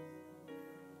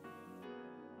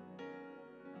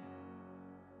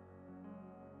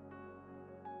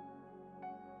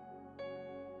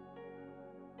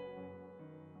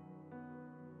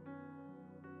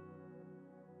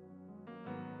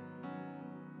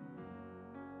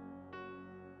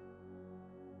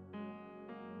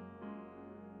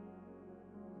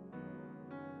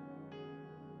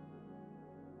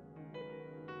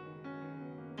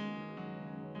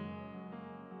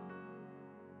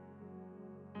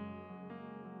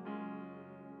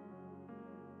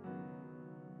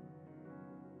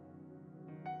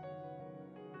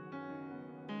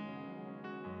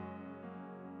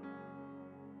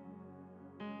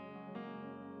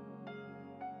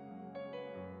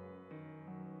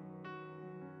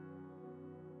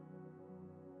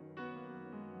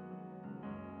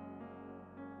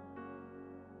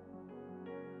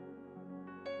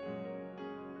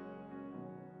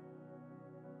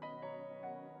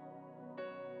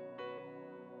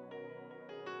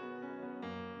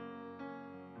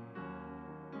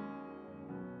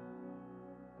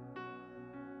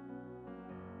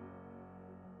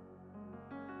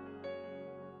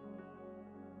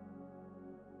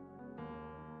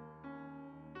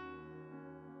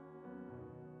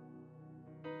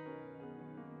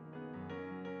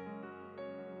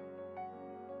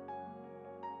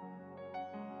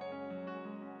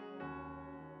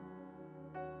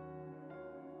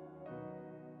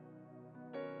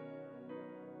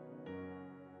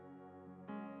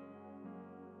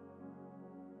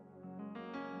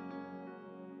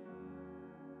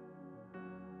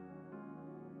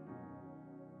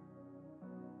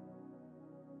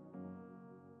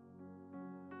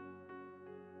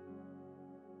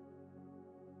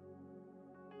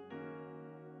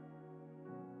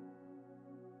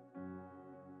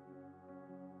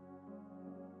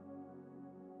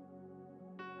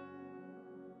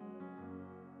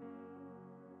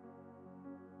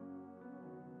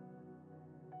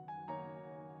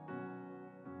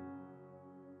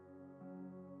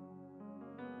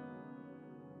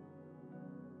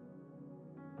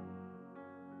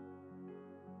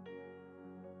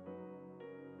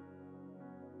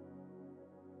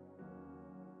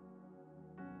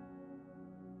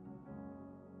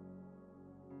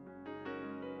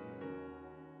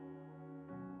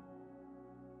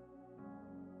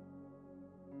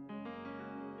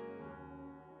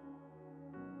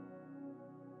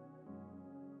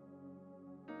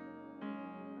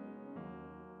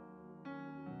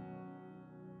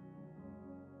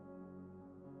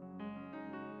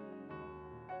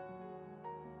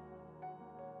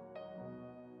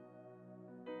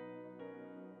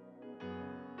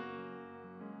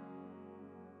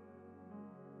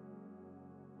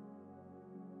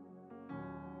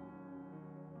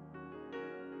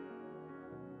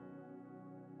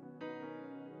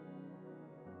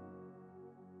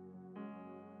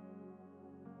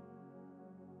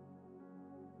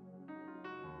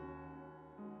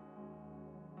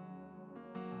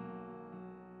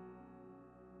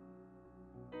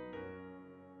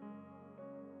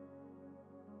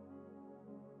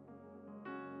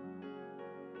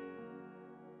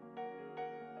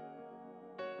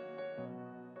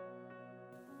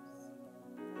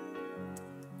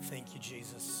 Thank you,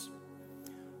 Jesus.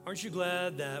 Aren't you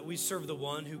glad that we serve the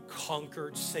one who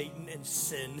conquered Satan and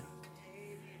sin?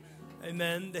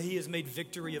 Amen. That he has made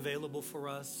victory available for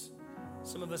us.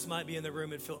 Some of us might be in the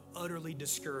room and feel utterly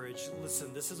discouraged.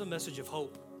 Listen, this is a message of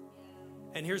hope.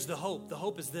 And here's the hope. The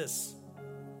hope is this.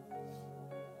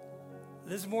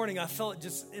 This morning, I felt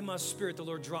just in my spirit, the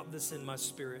Lord dropped this in my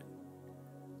spirit.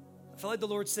 I feel like the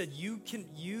Lord said, you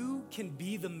can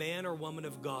be the man or woman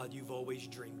of God you've always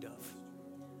dreamed of.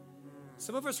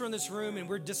 Some of us are in this room and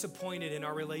we're disappointed in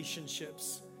our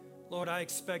relationships. Lord, I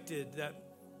expected that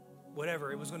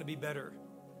whatever, it was going to be better.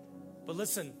 But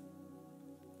listen,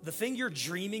 the thing you're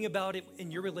dreaming about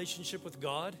in your relationship with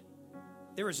God,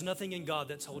 there is nothing in God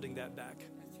that's holding that back,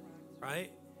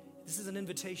 right? This is an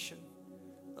invitation.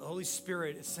 The Holy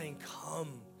Spirit is saying,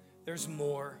 come, there's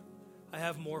more. I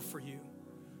have more for you.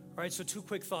 All right, so 2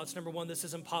 quick thoughts. Number 1, this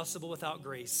is impossible without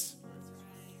grace.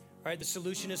 All right, the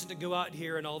solution isn't to go out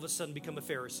here and all of a sudden become a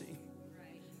Pharisee.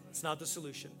 It's not the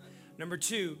solution. Number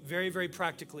 2, very, very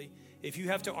practically, if you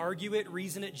have to argue it,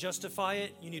 reason it, justify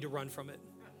it, you need to run from it.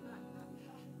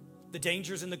 The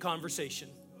danger's in the conversation,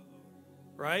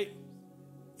 right?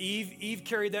 Eve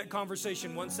carried that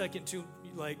conversation 1 second to,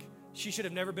 like, she should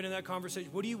have never been in that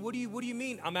conversation. What do you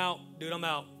mean? I'm out, dude, I'm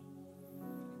out.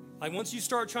 Like, once you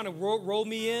start trying to roll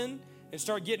me in and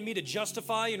start getting me to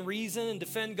justify and reason and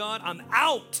defend God, I'm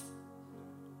out,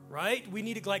 right? We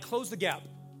need to, like, close the gap.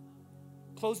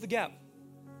 Close the gap.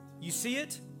 You see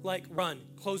it? Like, run.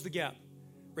 Close the gap.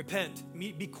 Repent.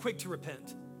 Be quick to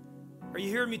repent. Are you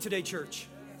hearing me today, church?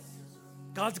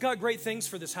 God's got great things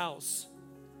for this house.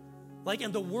 Like,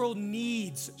 and the world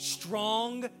needs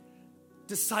strong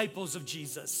disciples of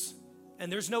Jesus.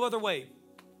 And there's no other way.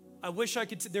 I wish I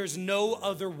could, there's no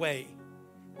other way.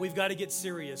 We've got to get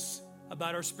serious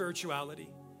about our spirituality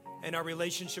and our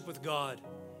relationship with God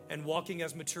and walking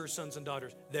as mature sons and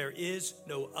daughters. There is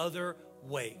no other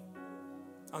way.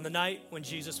 On the night when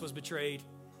Jesus was betrayed,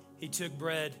 he took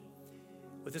bread.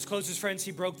 With his closest friends,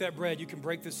 he broke that bread. You can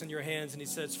break this in your hands. And he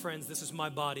says, friends, this is my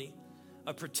body,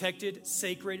 a protected,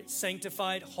 sacred,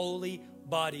 sanctified, holy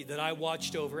body that I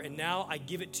watched over. And now I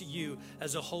give it to you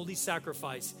as a holy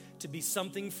sacrifice to be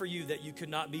something for you that you could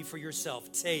not be for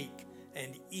yourself. Take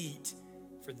and eat,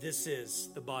 for this is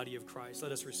the body of Christ.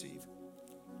 Let us receive.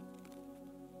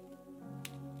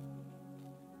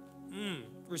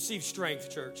 Receive strength,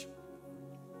 church.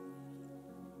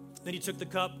 Then he took the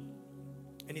cup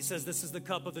and he says, this is the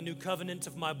cup of the new covenant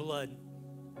of my blood.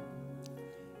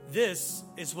 This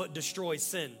is what destroys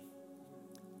sin.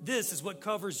 This is what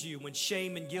covers you when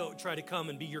shame and guilt try to come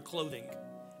and be your clothing.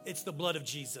 It's the blood of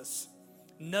Jesus.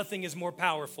 Nothing is more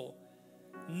powerful.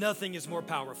 Nothing is more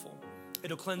powerful.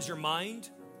 It'll cleanse your mind.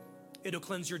 It'll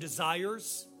cleanse your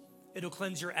desires. It'll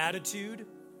cleanse your attitude.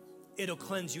 It'll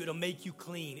cleanse you. It'll make you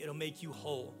clean. It'll make you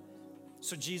whole.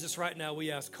 So Jesus, right now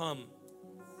we ask, come.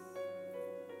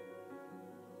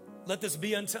 Let this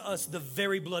be unto us the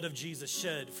very blood of Jesus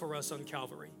shed for us on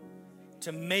Calvary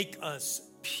to make us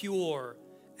pure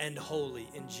and holy.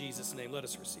 In Jesus' name, let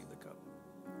us receive the cup.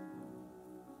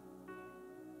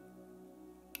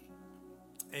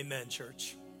 Amen,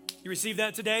 church. You receive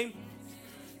that today?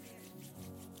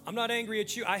 I'm not angry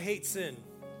at you. I hate sin.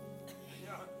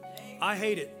 I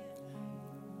hate it.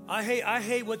 I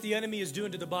hate what the enemy is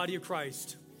doing to the body of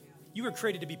Christ. You were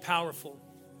created to be powerful.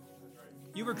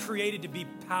 You were created to be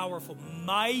powerful,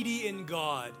 mighty in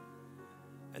God.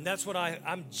 And that's what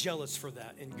I'm jealous for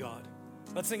that in God.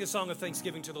 Let's sing a song of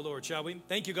thanksgiving to the Lord, shall we?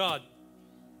 Thank you, God.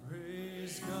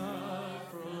 Praise God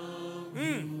from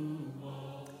whom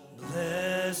all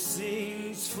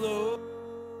blessings flow.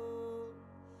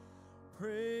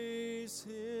 Praise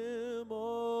him,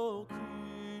 all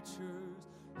creatures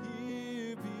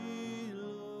here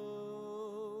below.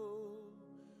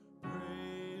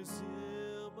 Praise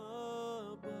him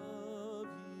above,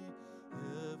 ye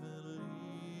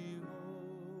heavenly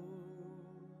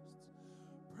hosts.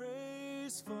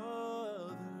 Praise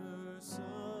Father, Son,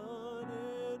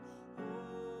 and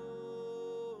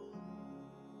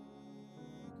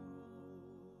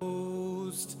Holy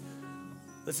Ghost.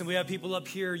 Listen, we have people up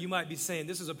here. You might be saying,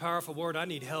 this is a powerful word. I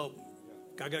need help.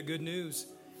 I got good news.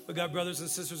 We got brothers and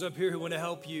sisters up here who want to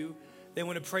help you. They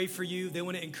want to pray for you. They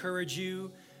want to encourage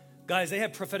you. Guys, they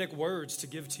have prophetic words to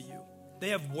give to you. They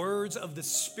have words of the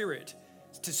Spirit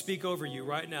to speak over you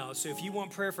right now. So if you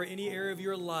want prayer for any area of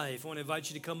your life, I want to invite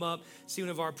you to come up, see one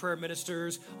of our prayer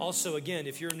ministers. Also, again,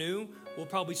 if you're new, we'll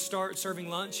probably start serving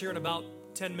lunch here in about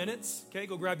 10 minutes. Okay,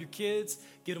 go grab your kids,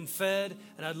 get them fed,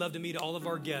 and I'd love to meet all of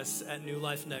our guests at New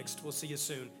Life Next. We'll see you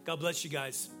soon. God bless you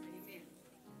guys.